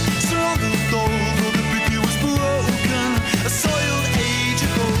fun. So long ago, though the bricky was broken, a soiled age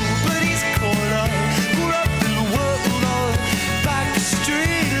ago. But he's caught up in a world of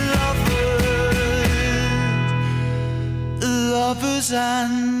backstreet lovers, lovers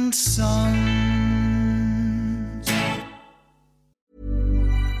and sons.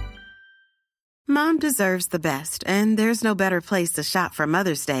 Mom deserves the best, and there's no better place to shop for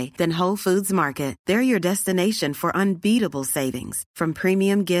Mother's Day than Whole Foods Market. They're your destination for unbeatable savings, from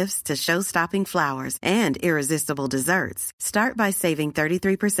premium gifts to show-stopping flowers and irresistible desserts. Start by saving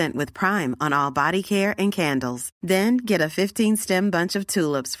 33% with Prime on all body care and candles. Then get a 15-stem bunch of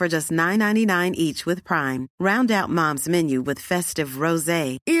tulips for just $9.99 each with Prime. Round out Mom's menu with festive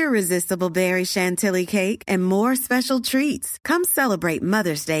rosé, irresistible berry chantilly cake, and more special treats. Come celebrate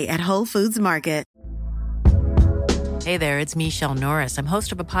Mother's Day at Whole Foods Market. Hey there, it's Michelle Norris. I'm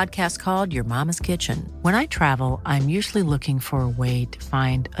host of a podcast called Your Mama's Kitchen. When I travel, I'm usually looking for a way to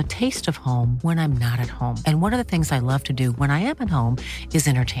find a taste of home when I'm not at home. And one of the things I love to do when I am at home is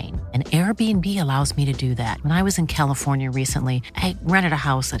entertain. And Airbnb allows me to do that. When I was in California recently, I rented a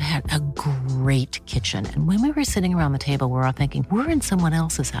house that had a great kitchen. And when we were sitting around the table, we were all thinking, we're in someone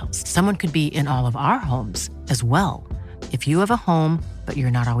else's house. Someone could be in all of our homes as well. If you have a home, but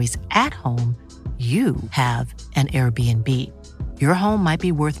you're not always at home, you have an Airbnb. Your home might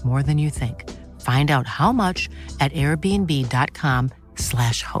be worth more than you think. Find out how much at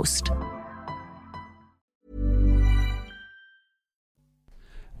airbnb.com/host.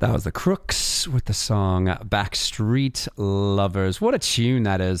 That was the Crooks with the song Backstreet Lovers. What a tune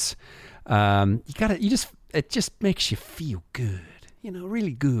that is. It just makes you feel good,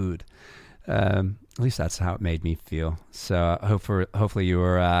 really good. At least that's how it made me feel. So hopefully you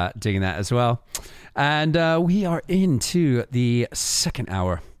were digging that as well. And we are into the second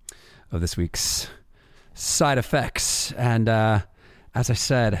hour of this week's Side Effects. And as I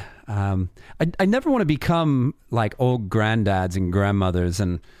said, I never want to become like old granddads and grandmothers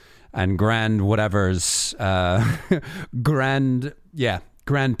and grand whatevers, grand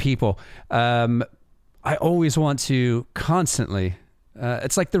people. I always want to constantly,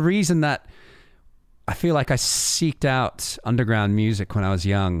 it's like the reason that I feel like I seeked out underground music when I was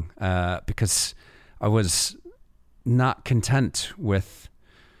young, because I was not content with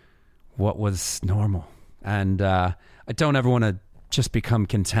what was normal. And I don't ever want to just become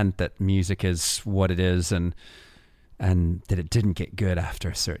content that music is what it is and that it didn't get good after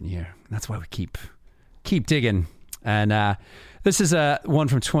a certain year. And that's why we keep digging. And this is one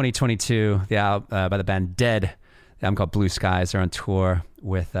from 2022, by the band Dead. The album called Blue Skies. They're on tour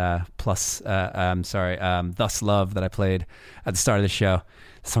with Thus Love that I played at the start of the show.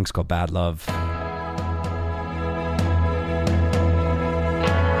 The song's called Bad Love.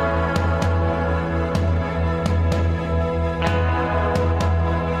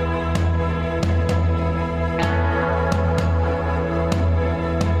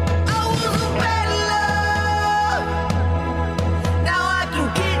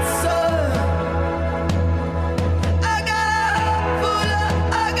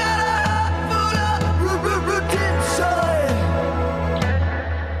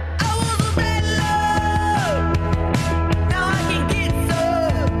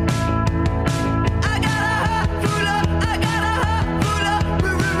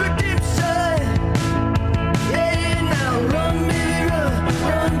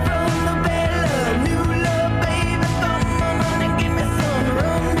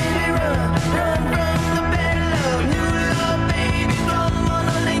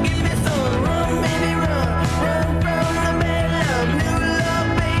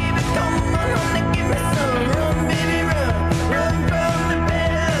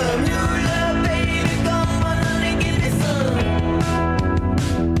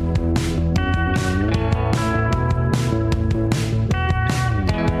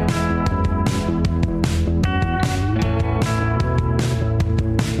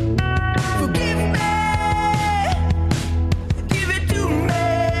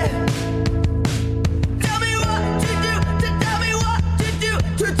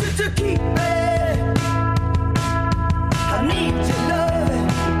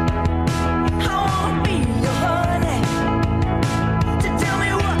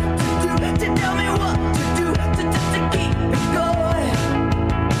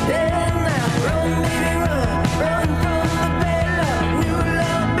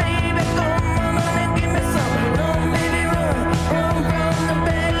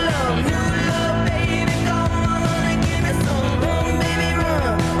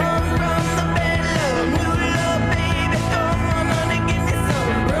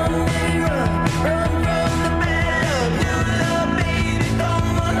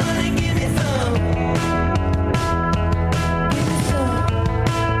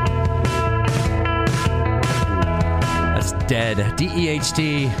 Dead,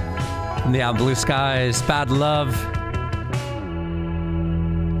 D-E-H-D, from the album Blue Skies, Bad Love.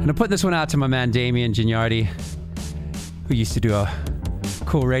 And I'm putting this one out to my man Damien Gignardi, who used to do a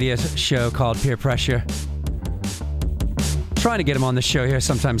cool radio show called Peer Pressure. Trying to get him on the show here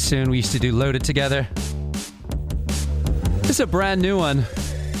sometime soon. We used to do Loaded together. This is a brand new one.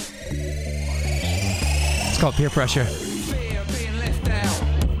 It's called Peer Pressure. Fear of being left out.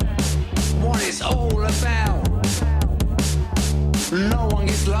 What it's all about. No one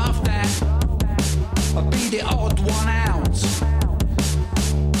gets laughed at. I'll be the odd one out.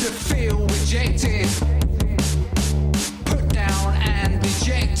 To feel rejected, put down and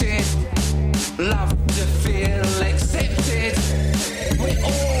rejected. Love to feel accepted. We're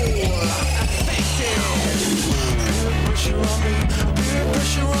all affected. Peer pressure on me, peer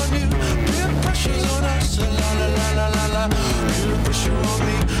pressure on you, peer pressure's on us. La la la la la la. Peer pressure on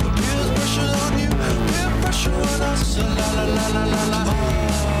me, peer pressure on you, peer pressure on us. La la la la la la.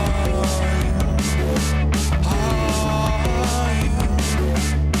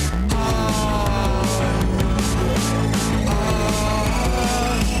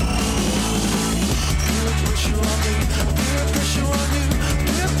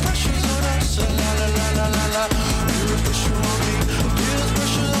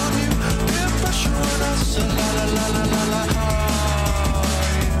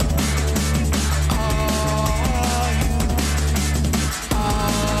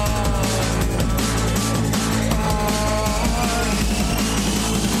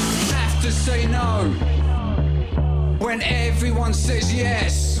 Say no when everyone says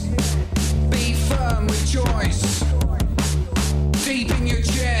yes. Be firm with choice, deep in your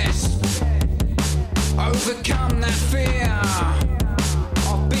chest. Overcome that fear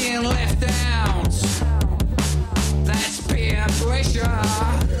of being left out. That's peer pressure.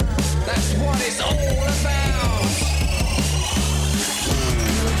 That's what it's all about.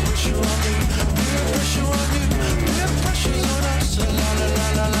 Peer pressure on me, peer pressure on you, peer pressure's on us. La la la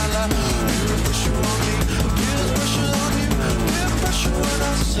la la la. Peer pressure on me, peer pressure on you, peer pressure on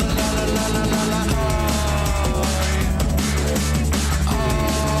us. La la la la la la.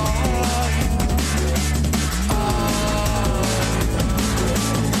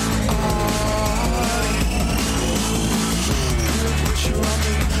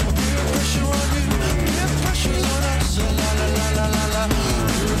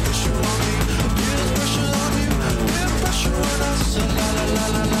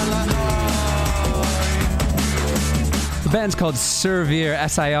 band's called Sirvere,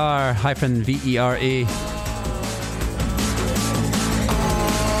 SIR-VERE.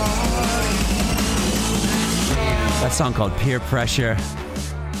 That song called Peer Pressure.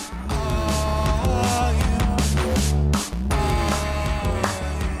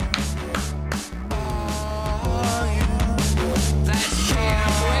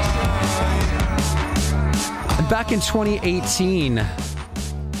 And back in 2018,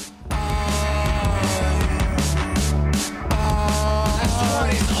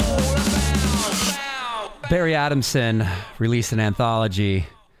 Barry Adamson released an anthology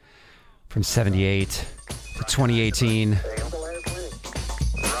from 78 to 2018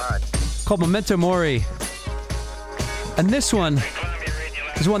 called Memento Mori. And this one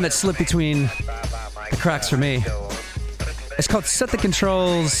is one that slipped between the cracks for me. It's called Set the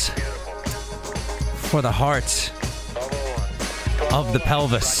Controls for the Heart of the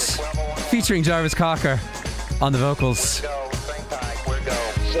Pelvis, featuring Jarvis Cocker on the vocals.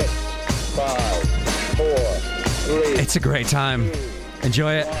 It's a great time.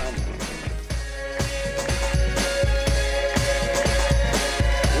 Enjoy it.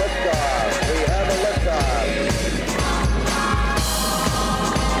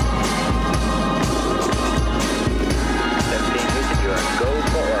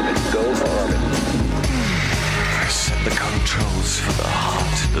 Set the controls for the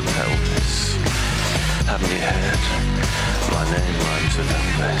heart of the pelvis. Haven't you heard? My name rhymes with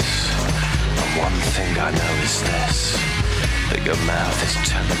Elvis. And one thing I know is this, that your mouth is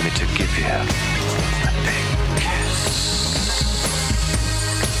telling me to give you a big kiss.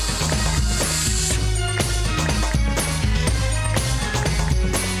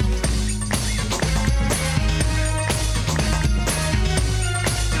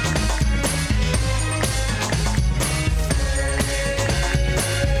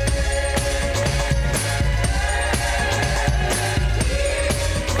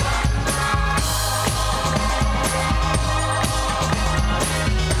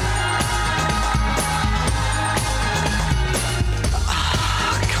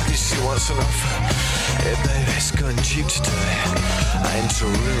 Cheap today. I enter a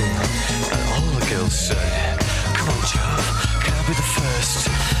room and all the girls say, "Come on, Joe, can I be the first?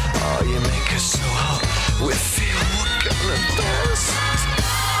 Oh, you make us so hot, we feel we're gonna burst."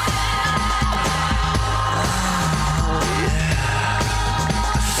 Oh, yeah.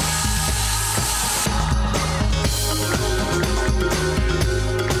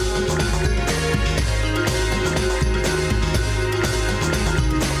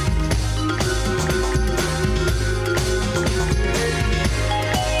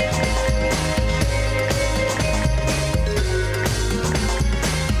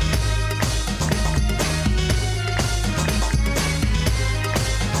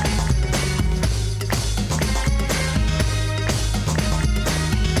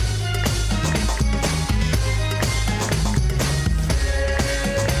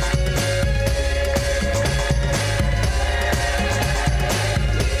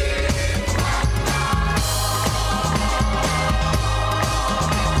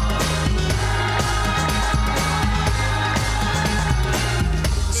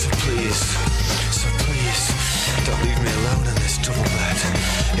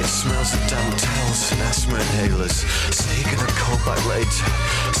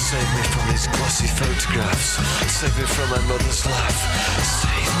 Save me from my mother's laugh.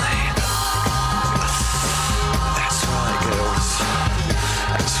 Save me. That's right, girls.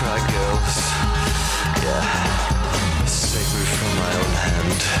 That's right, girls. Yeah. Save me from my own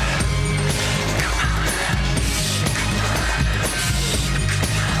hand.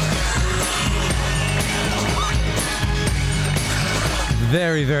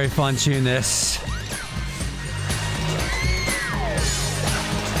 Very, very fun tune, this.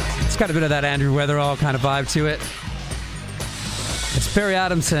 It's got a bit of that Andrew Weatherall kind of vibe to it. It's Barry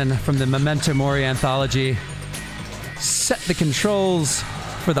Adamson from the Memento Mori anthology. Set the Controls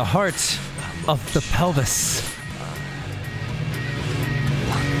for the Heart of the Pelvis.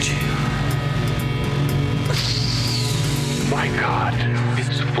 My God,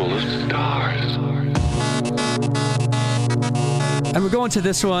 it's full of stars. And we're going to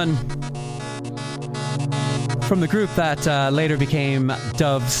this one from the group that later became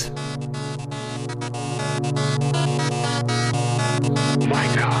Doves. My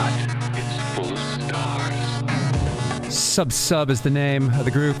God, it's full of stars. Sub is the name of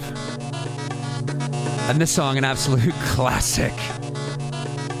the group. And this song, an absolute classic,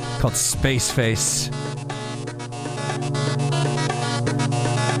 called Space Face.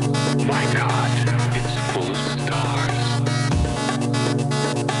 My God, it's full of stars.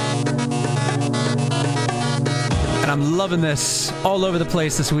 And And I'm loving this all over the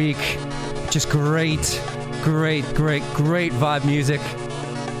place this week. Just great vibe music.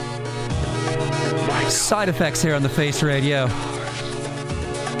 Side Effects here on The Face Radio.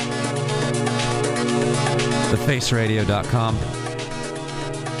 thefaceradio.com.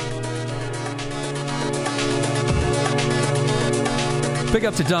 Big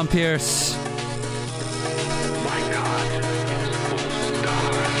up to Dom Pierce.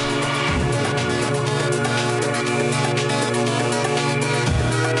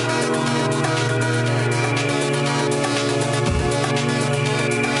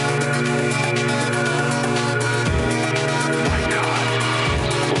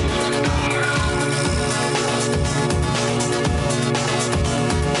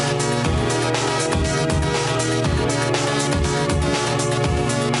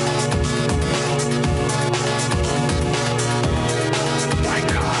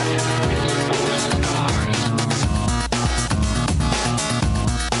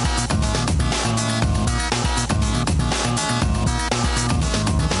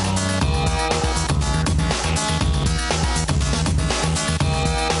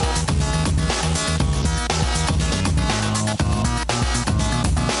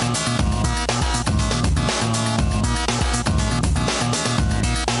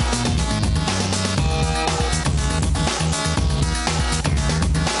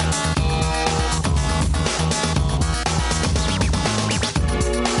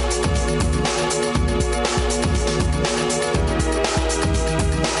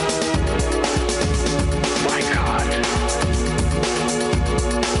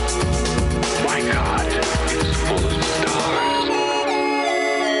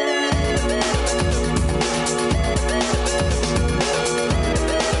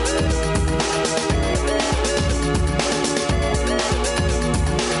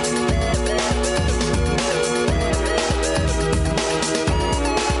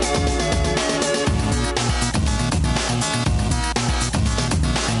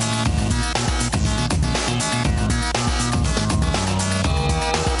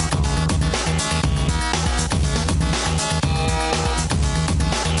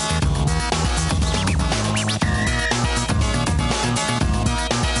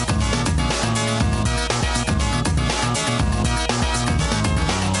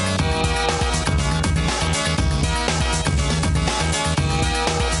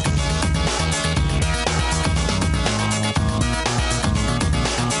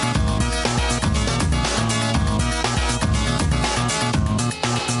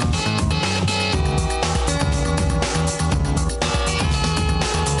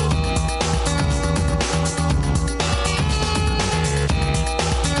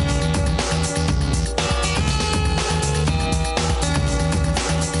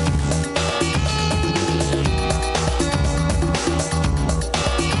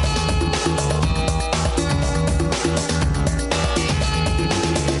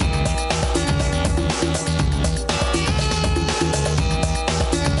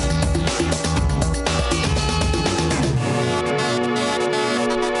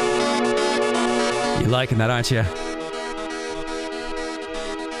 Liking that, aren't you?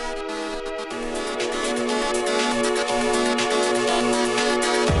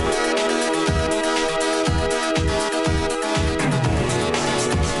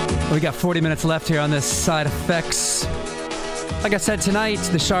 We got 40 minutes left here on this Side Effects. Like I said, tonight,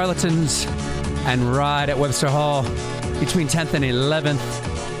 the Charlatans and Ride at Webster Hall between 10th and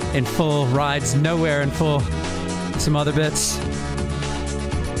 11th in full. Rides Nowhere in full. Some other bits.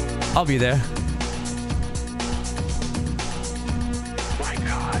 I'll be there.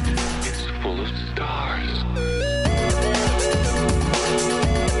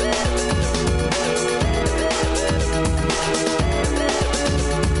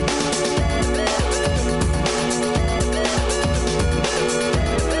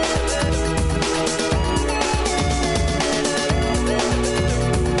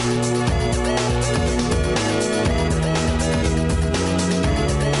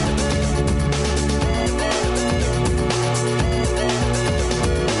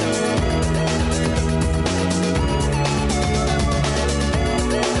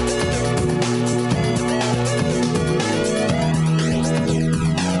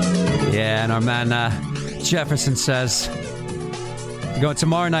 Our man Jefferson says, going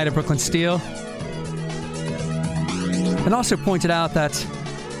tomorrow night at Brooklyn Steel. And also pointed out that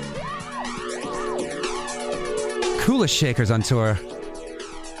Coolest Shakers on tour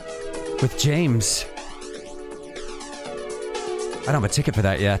with James. I don't have a ticket for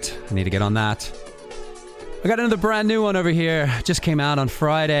that yet. I need to get on that. I got another brand new one over here. Just came out on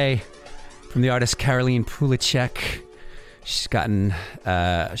Friday. from the artist Caroline Pulicek. She's got an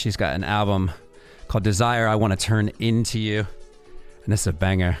album called Desire, I Want to Turn Into You. And this is a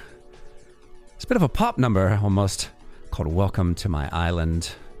banger. It's a bit of a pop number almost, called Welcome to My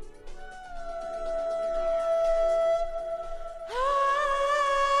Island.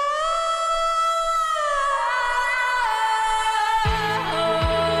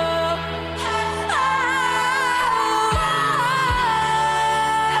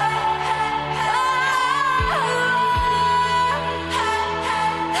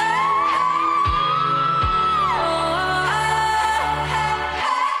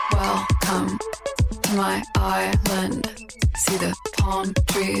 Welcome to my island. See the palm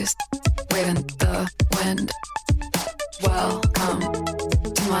trees waving the wind. Welcome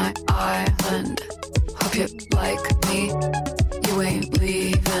to my island. Hope you like me. You ain't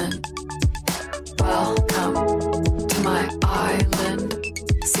leaving. Welcome to my island.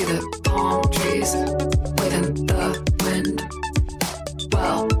 See the palm trees waving the wind.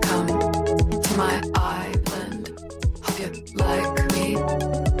 Welcome to my island. Hope you like me.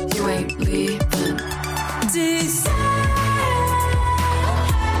 You ain't leaving. Desire.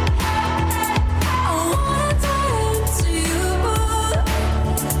 I wanna turn into you.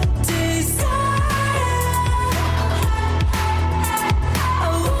 Desire. I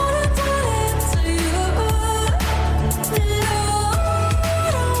wanna turn into you.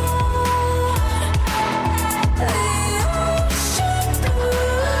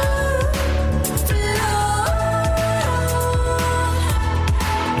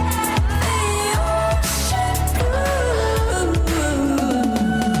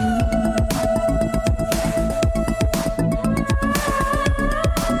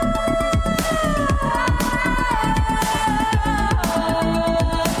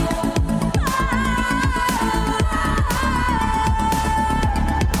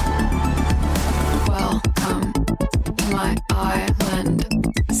 Welcome to my island.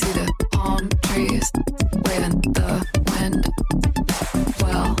 See the palm trees waving the wind.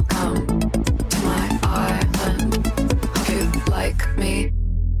 Welcome to my island. Hope you like me.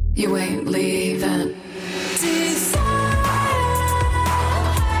 You ain't leaving. Desire.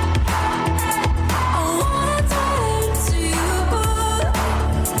 I wanna turn into you.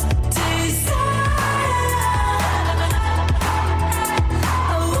 Desire.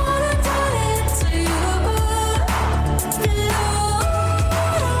 I wanna turn into you.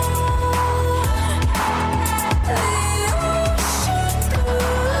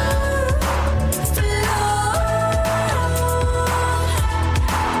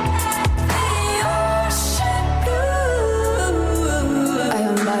 I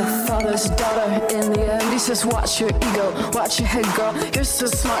am my father's daughter in the end. He says, watch your ego, watch your head, girl. You're so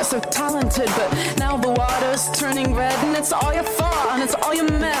smart, so talented, but now the water's turning red, and it's all your fault, and it's all your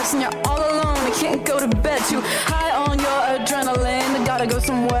mess, and you're all alone. You can't go to bed, too high on your adrenaline. You gotta go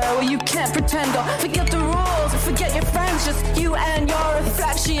somewhere where you can't pretend. Or forget the rules, or forget your friends, just you and your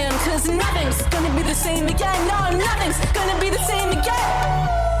reflection. 'Cause nothing's gonna be the same again. No, nothing's gonna be the same again.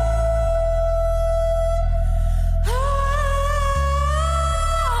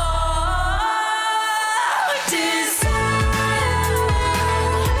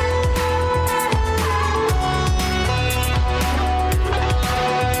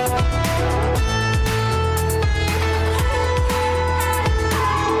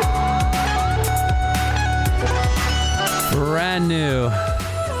 Brand new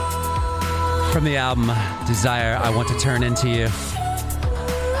from the album Desire, I Want to Turn Into You.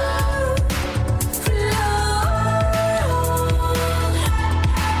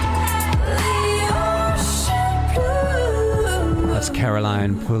 That's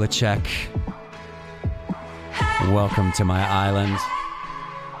Caroline Pulicek. Welcome to my island.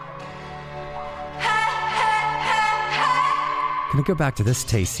 Can I go back to this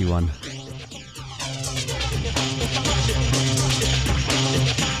tasty one?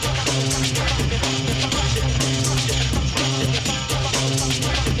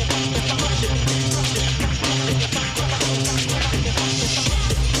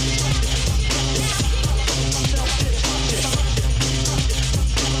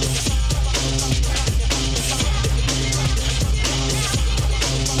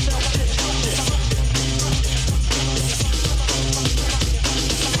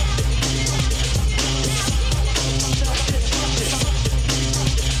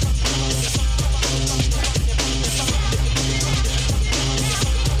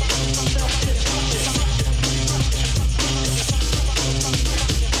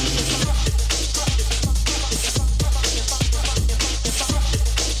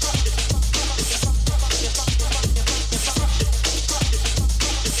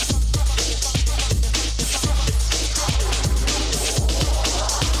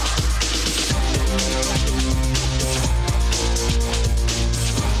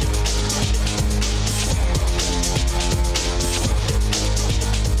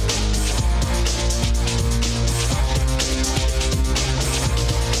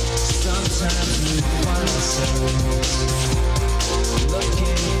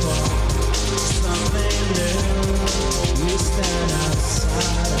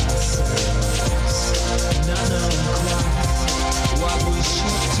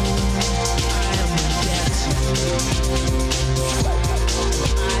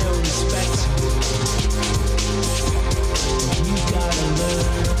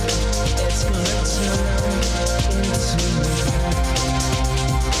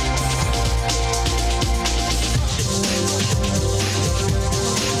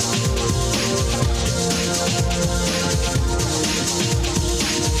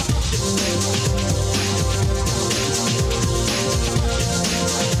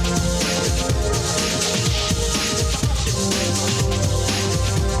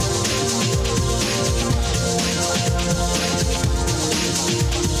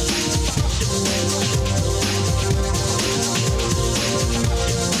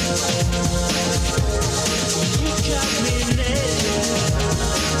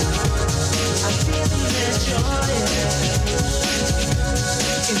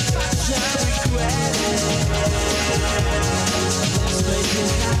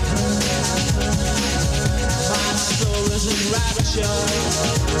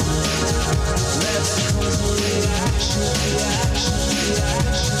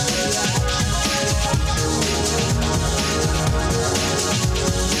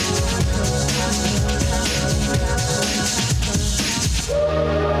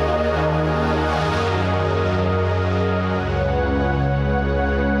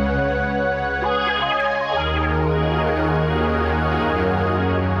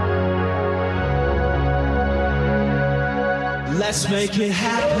 Let's make it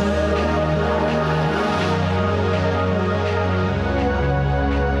happen.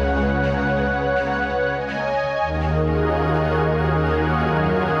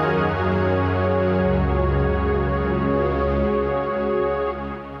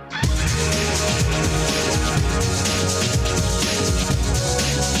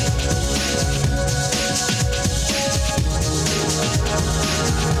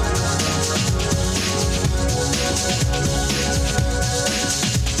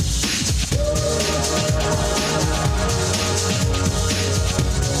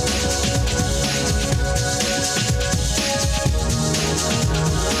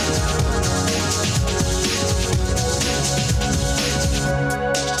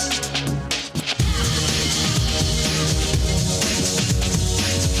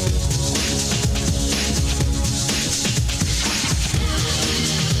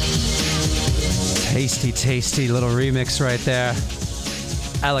 Tasty little remix right there.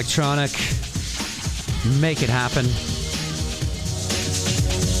 Electronic. Make it happen.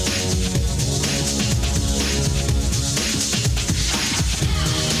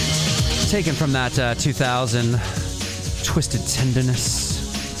 Taken from that 2000 Twisted Tenderness.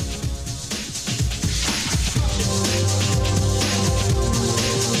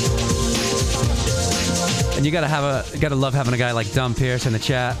 And you gotta love having a guy like Dumb Pierce in the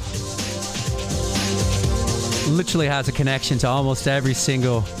chat. Literally has a connection to almost every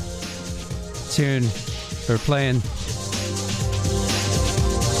single tune we're playing.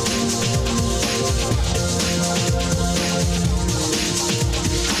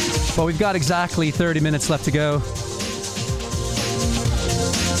 But we've got exactly 30 minutes left to go.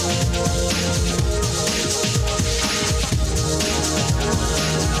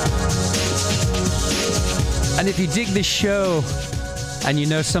 And if you dig this show and you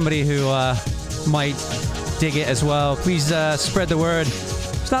know somebody who might dig it as well, please spread the word.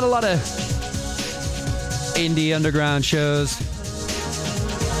 There's not a lot of indie underground shows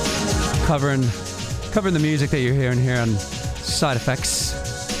covering the music that you're hearing here on Side Effects.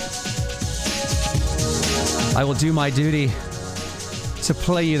 I will do my duty to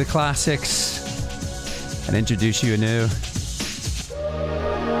play you the classics and introduce you anew.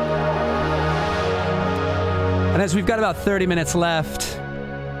 And as we've got about 30 minutes left,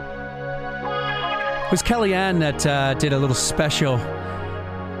 it was Kellyanne that did a little special.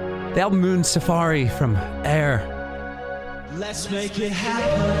 The album Moon Safari from Air. Let's make it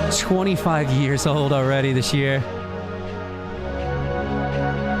happen. 25 years old already this year.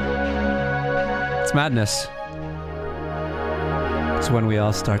 It's madness. It's when we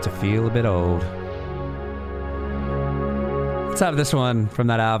all start to feel a bit old. Let's have this one from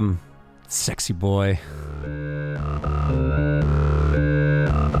that album, Sexy Boy.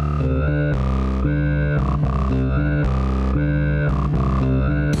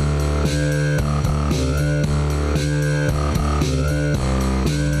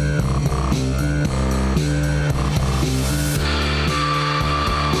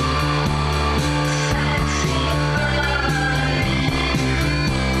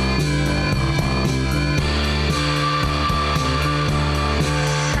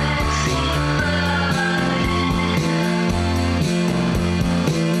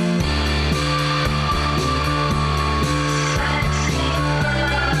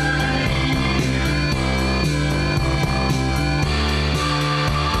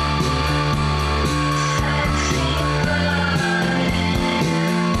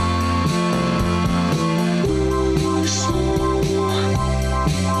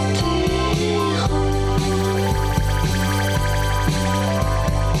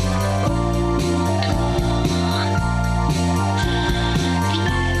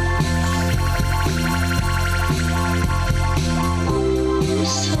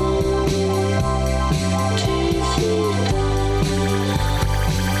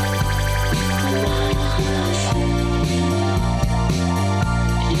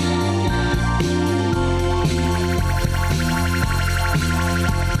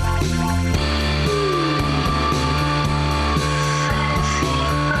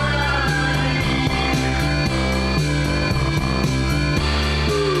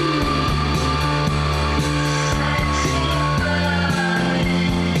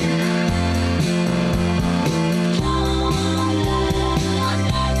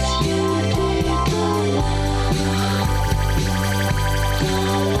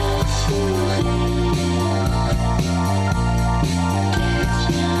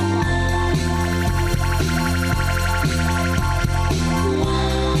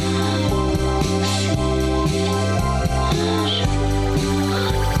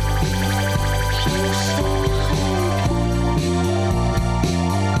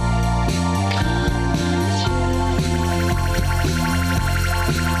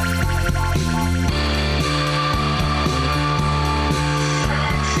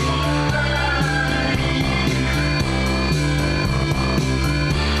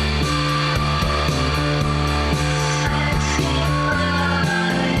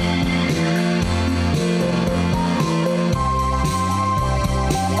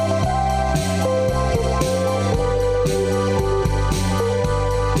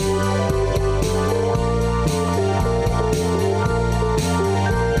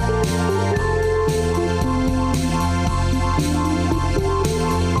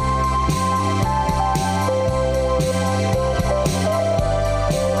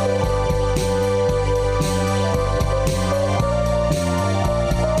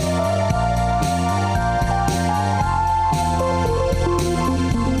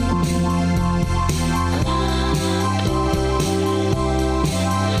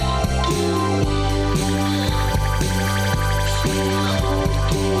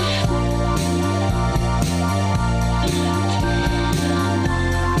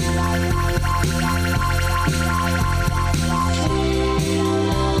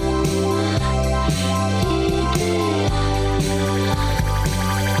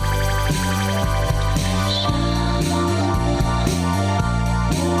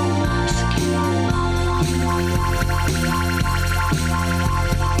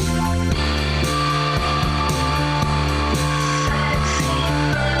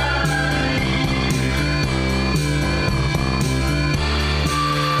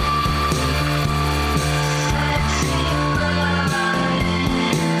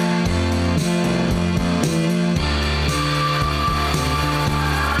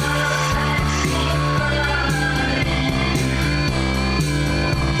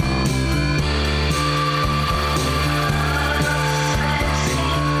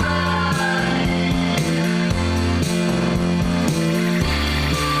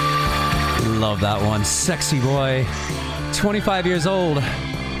 love that one. Sexy Boy. 25 years old.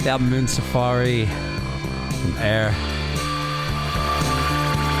 The album Moon Safari from Air.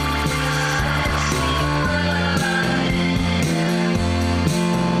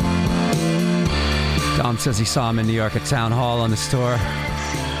 Dom says he saw him in New York at Town Hall on this tour.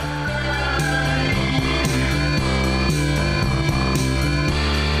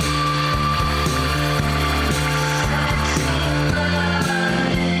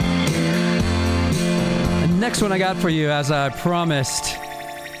 Next one I got for you, as I promised,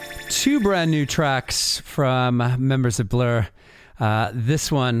 2 brand new tracks from members of Blur.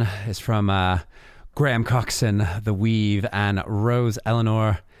 This one is from Graham Coxon, The Weave, and Rose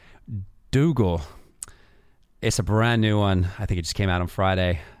Eleanor Dougal. It's a brand new one. I think it just came out on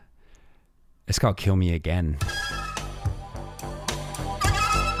Friday. It's called Kill Me Again.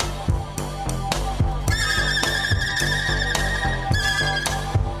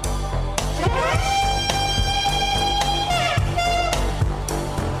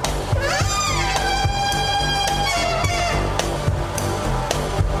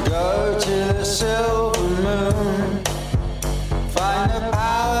 Silver moon, find the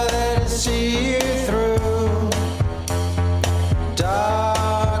power that'll see you through.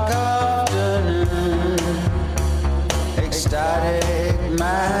 Dark afternoon, ecstatic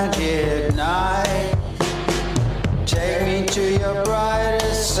magic night. Take me to your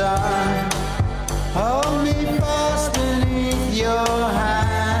brightest sun. Hold me fast beneath your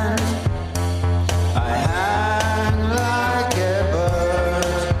hand. I hang like a bird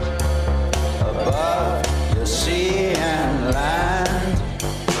above your sea and land.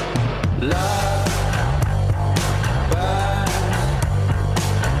 Love burns,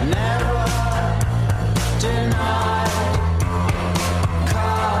 never denied.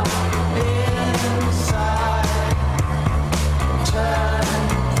 Come inside, turn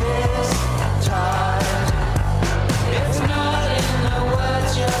this tide. It's not in the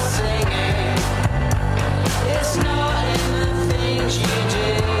words you're singing, it's not in the things you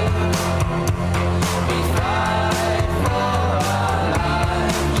do. We fight for our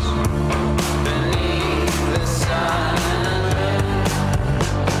lives beneath the sun and moon.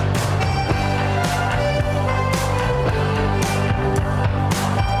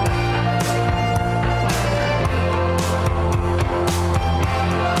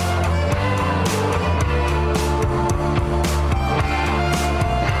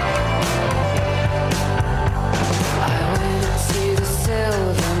 I went to the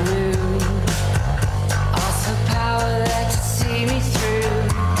silver moon, asked for power there to see me through.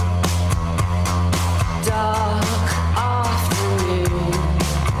 Dark afternoon,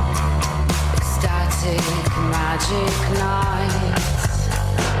 ecstatic magic nights.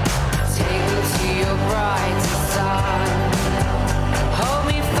 Take me to your brightest side. Hold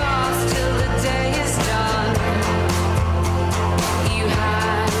me fast till the day is done. You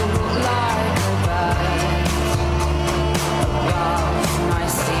hang like a bird above my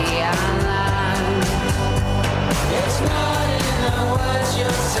sea and land. It's not in the words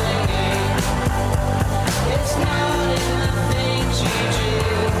you're singing, it's not in the things you do.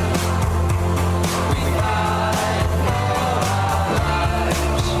 We fight for our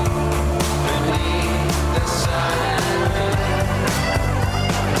lives beneath the sun and moon.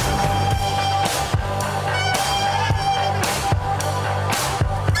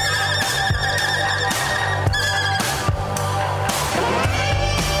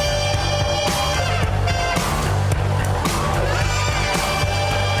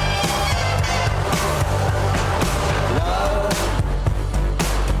 Love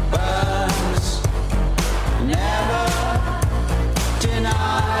burns, never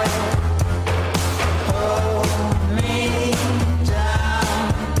deny. Hold me down,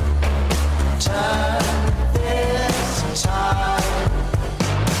 turn this tide.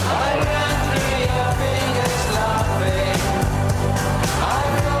 I run through your fingers laughing, I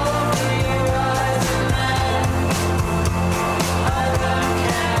fall through your eyes and then I don't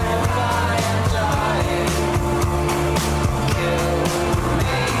care if I am dying. Kill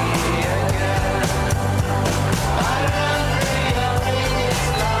me again. I run through your fingers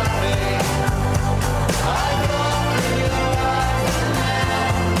laughing, I fall through your eyes and then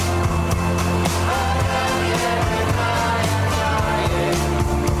I don't care if I am dying.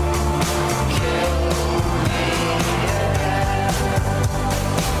 Kill me again.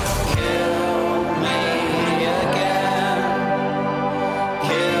 Kill me again.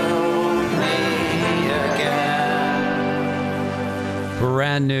 Kill me again.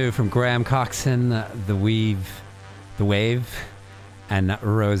 Brand new from Graham Coxon, The Weave, The Wave, and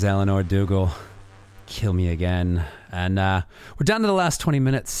Rose Eleanor Dougal, Kill Me Again. And we're down to the last 20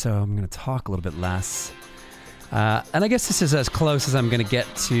 minutes, so I'm going to talk a little bit less. And I guess this is as close as I'm going to get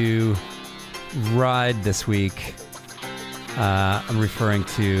to Ride this week. I'm referring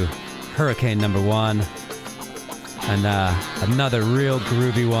to Hurricane number 1 and another real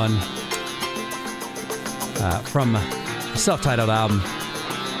groovy one from a self-titled album.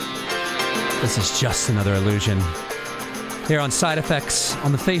 This is Just Another Illusion. Here on Side Effects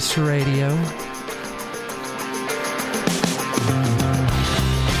on the Face Radio.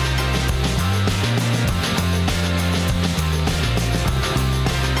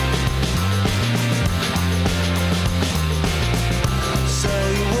 So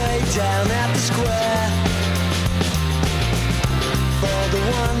you wait down at the square for the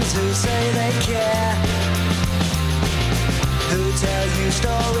ones who say they care, who tell you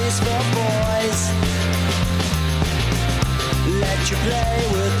stories for boys, let you play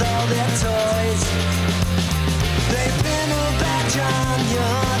with all their toys. They pin a badge on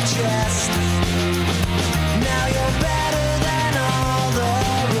your chest. Now you're better than all the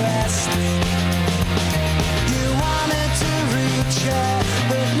rest. You wanted to reach her,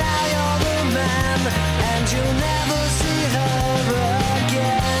 but now you're the man, and you'll never see her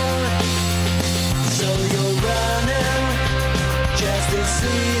again. So you're running just to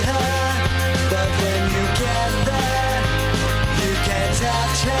see her, but when you get there, you can't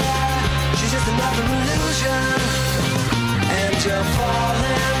touch her. She's just another illusion, and you're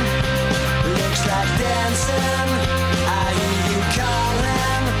falling. Looks like dancing. I hear you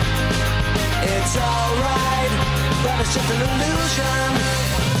calling. It's alright, but it's just an illusion.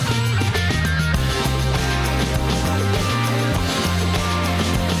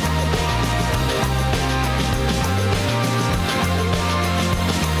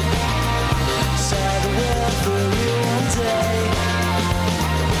 Saw the world through you one day,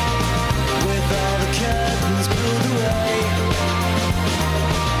 with all the curtains pulled away.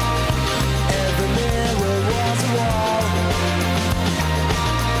 Every mirror was a wall,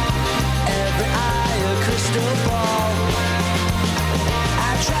 every eye a crystal ball.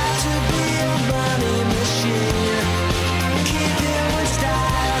 I tried to be a money machine, keep you in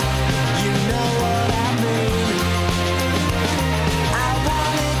style, you know what I mean. I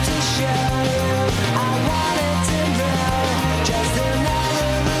wanted to show you, I wanted to know, just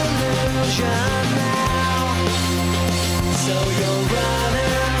another illusion now. So you're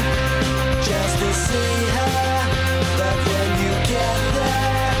running just to see her, but when you get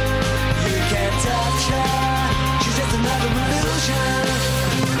there, you can't touch her. She's just another illusion,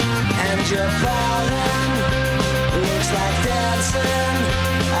 and you're falling. Looks like dancing.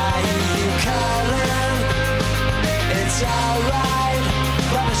 I hear you calling. It's alright,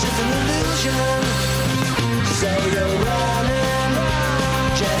 but it's just an illusion. So you're running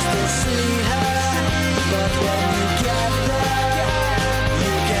just to see her, but when you get there,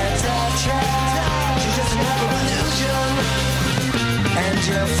 you can't touch her. She's just another illusion, and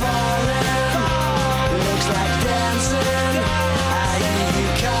you're falling. Looks like dancing. I hear you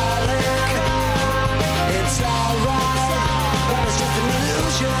calling. It's alright, but it's just an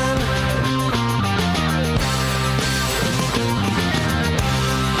illusion.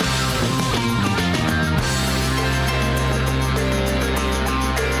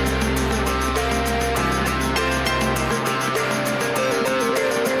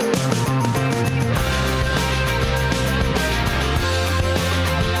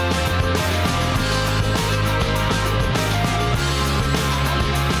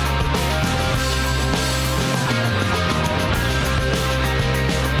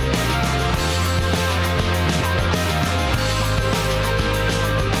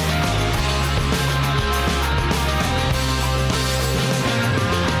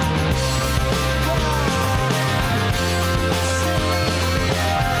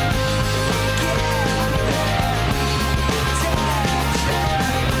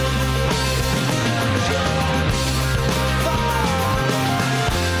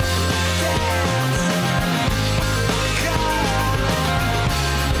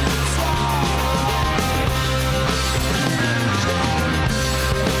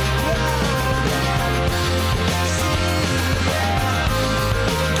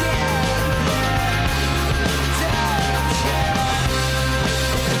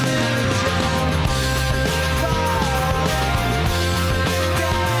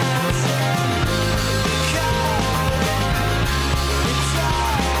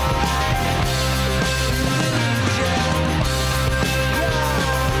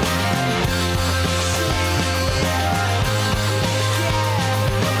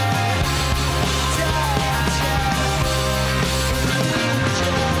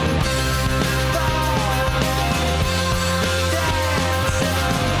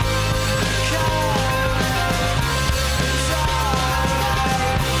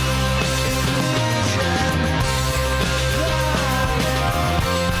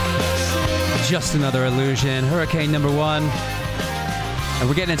 Just Another Illusion, Hurricane number 1. And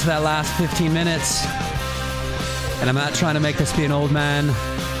we're getting into that last 15 minutes. And I'm not trying to make this be an old man,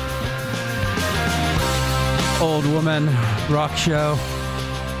 old woman rock show.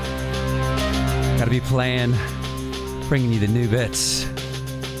 Gotta be playing, bringing you the new bits.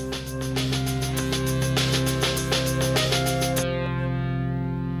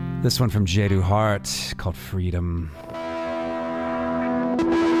 This one from Jadu Hart called Freedom.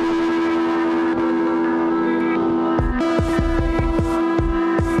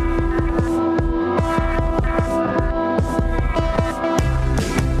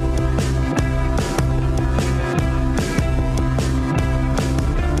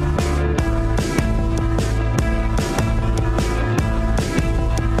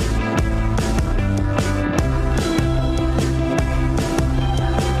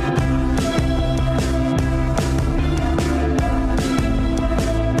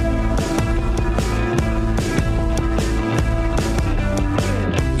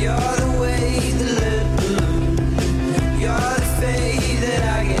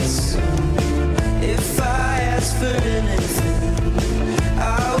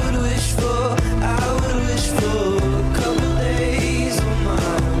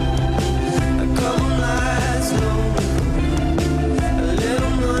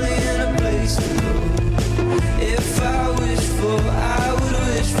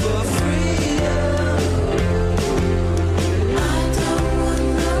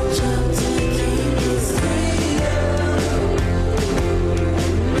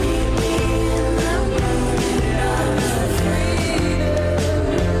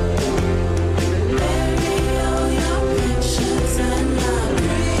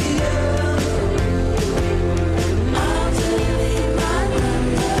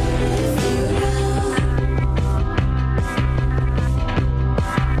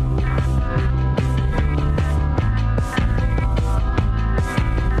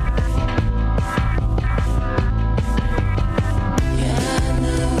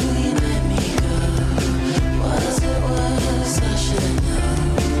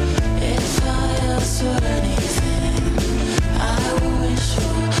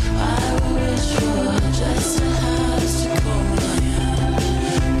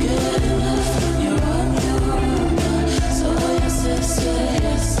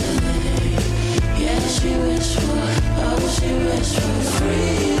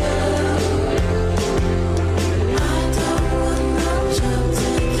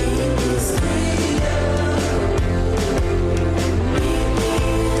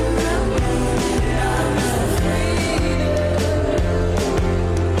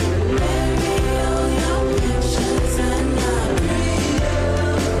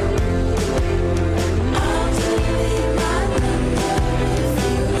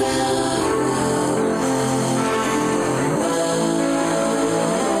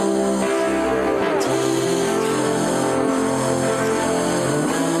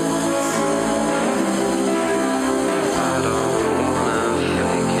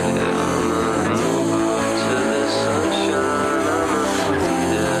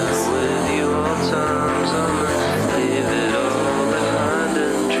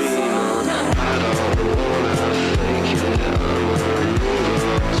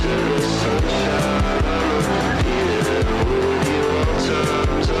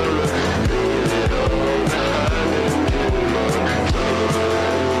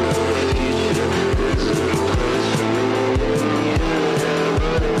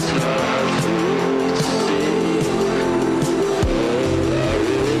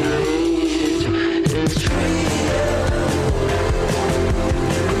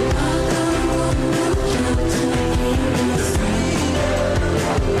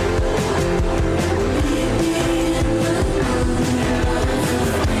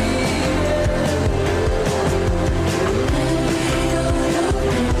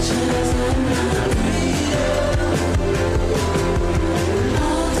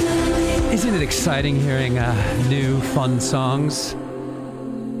 Exciting hearing new fun songs.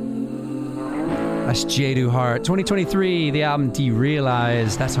 That's Jadu Hart. 2023, the album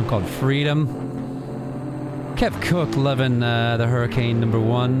Derealized. That song called Freedom. Kev Cook loving the Hurricane number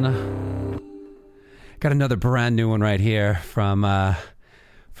 1. Got another brand new one right here from a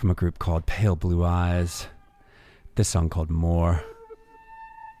group called Pale Blue Eyes. This song called More.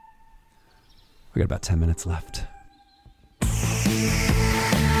 We got about 10 minutes left.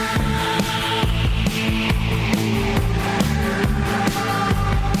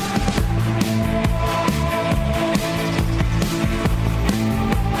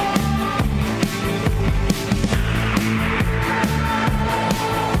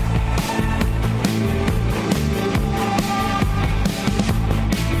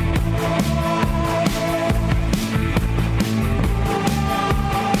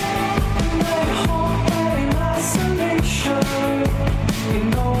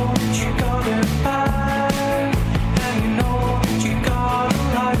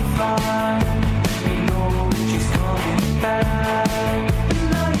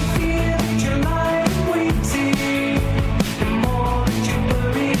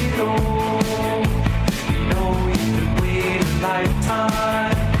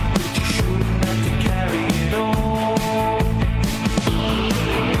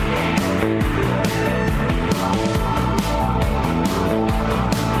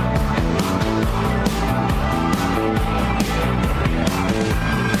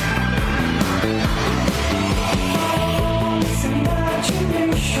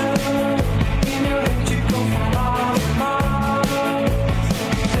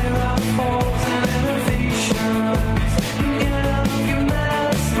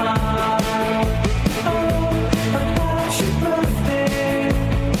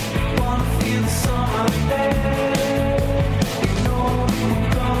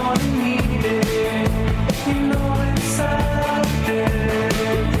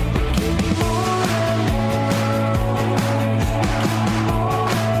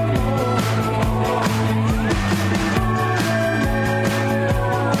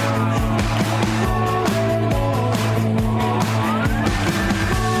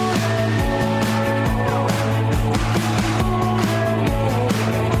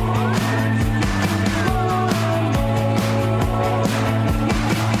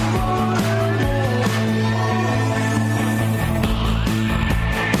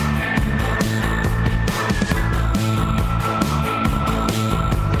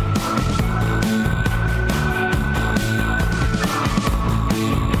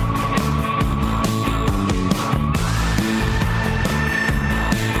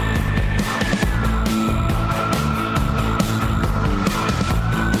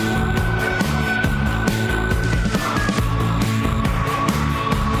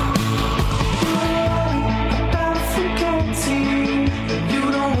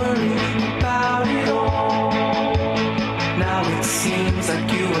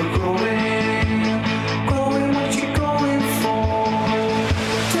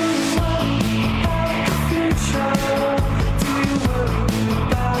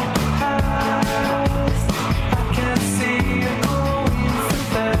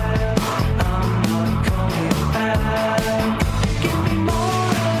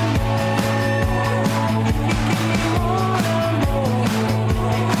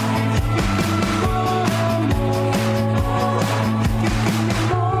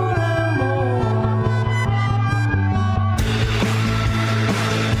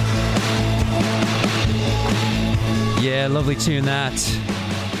 Lovely tune that.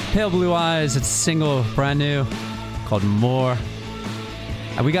 Pale Blue Eyes, it's a single, brand new, called More.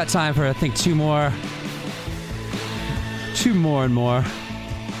 And we got time for, I think, two more and more.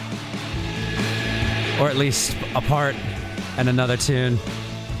 Or at least a part and another tune.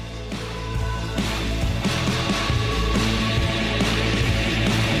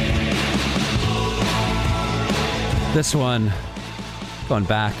 This one, going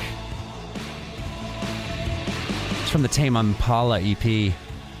back, it's from the Tame Impala EP.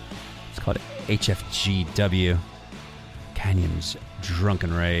 It's called HFGW, Canyon's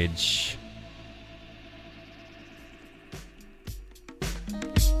Drunken Rage.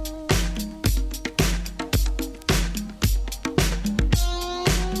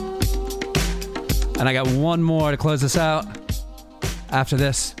 And I got one more to close this out after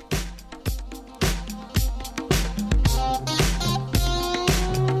this.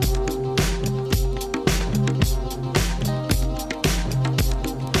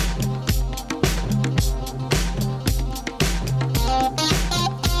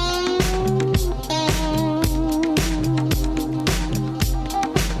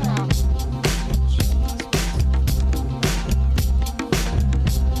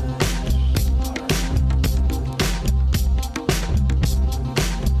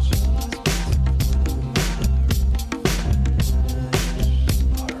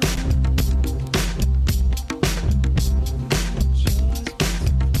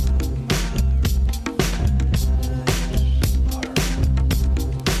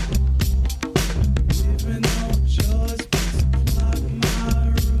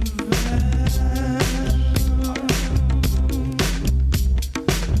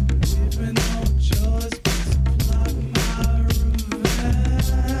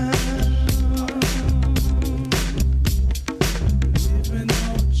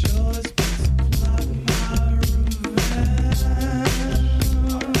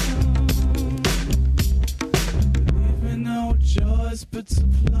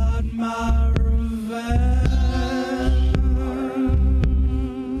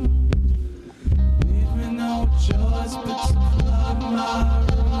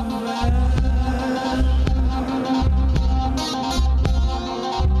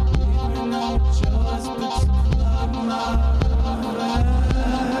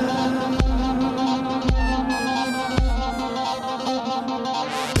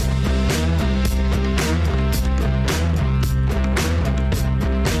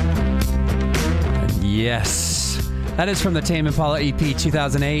 That is from the Tame Impala EP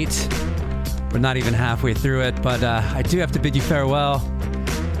 2008. We're not even halfway through it, but I do have to bid you farewell.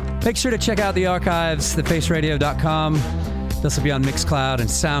 Make sure to check out the archives, thefaceradio.com. This will be on Mixcloud and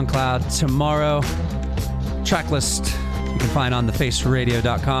SoundCloud tomorrow. Track list you can find on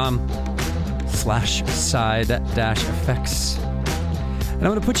thefaceradio.com/side-effects. And I'm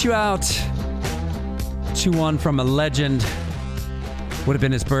going to put you out to one from a legend. Would have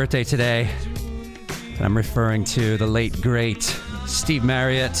been his birthday today. And I'm referring to the late, great Steve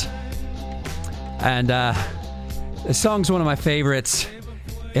Marriott. And the song's one of my favorites.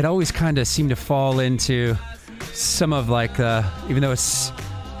 It always kind of seemed to fall into some of like, even though it's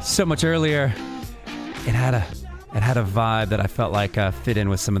so much earlier, it had a vibe that I felt like fit in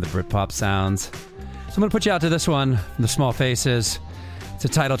with some of the Britpop sounds. So I'm going to put you out to this one from the Small Faces. It's a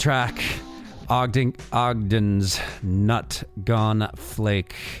title track, Ogden's Nut Gone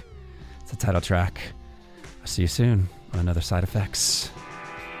Flake. It's a title track. I'll see you soon on another Side Effects.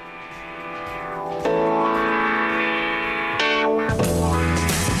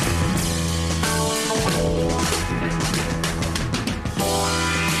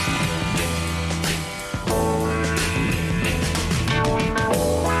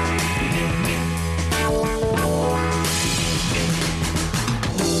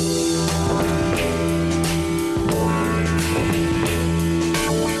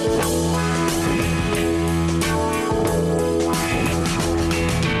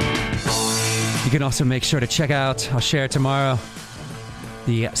 You can also make sure to check out, I'll share tomorrow,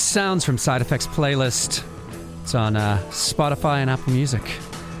 the Sounds from Side Effects playlist. It's on Spotify and Apple Music.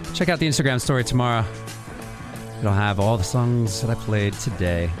 Check out the Instagram story tomorrow. It'll have all the songs that I played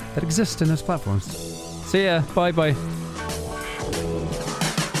today that exist in those platforms. See ya. Bye-bye.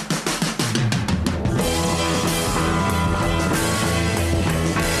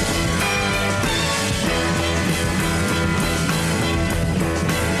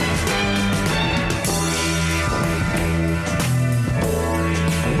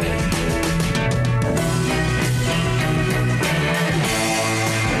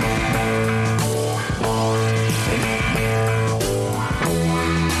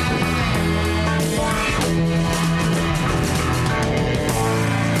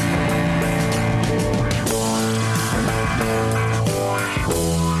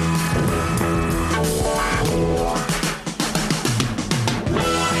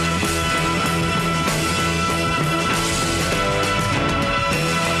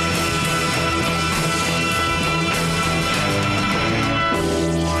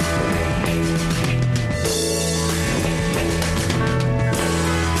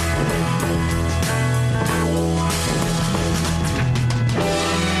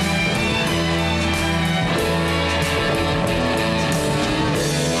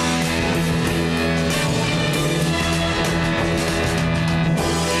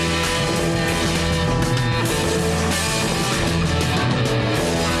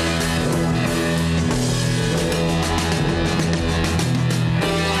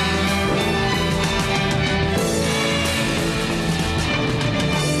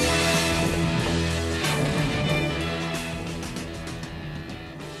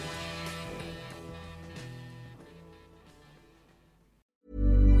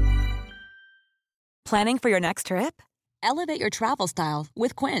 Planning for your next trip? Elevate your travel style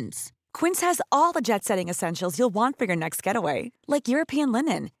with Quince. Quince has all the jet-setting essentials you'll want for your next getaway, like European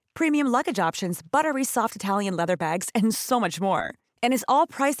linen, premium luggage options, buttery soft Italian leather bags, and so much more. And is all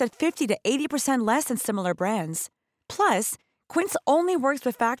priced at 50 to 80% less than similar brands. Plus, Quince only works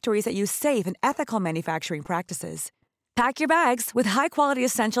with factories that use safe and ethical manufacturing practices. Pack your bags with high-quality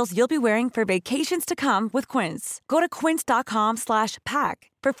essentials you'll be wearing for vacations to come with Quince. Go to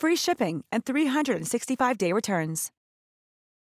quince.com/pack for free shipping and 365-day returns.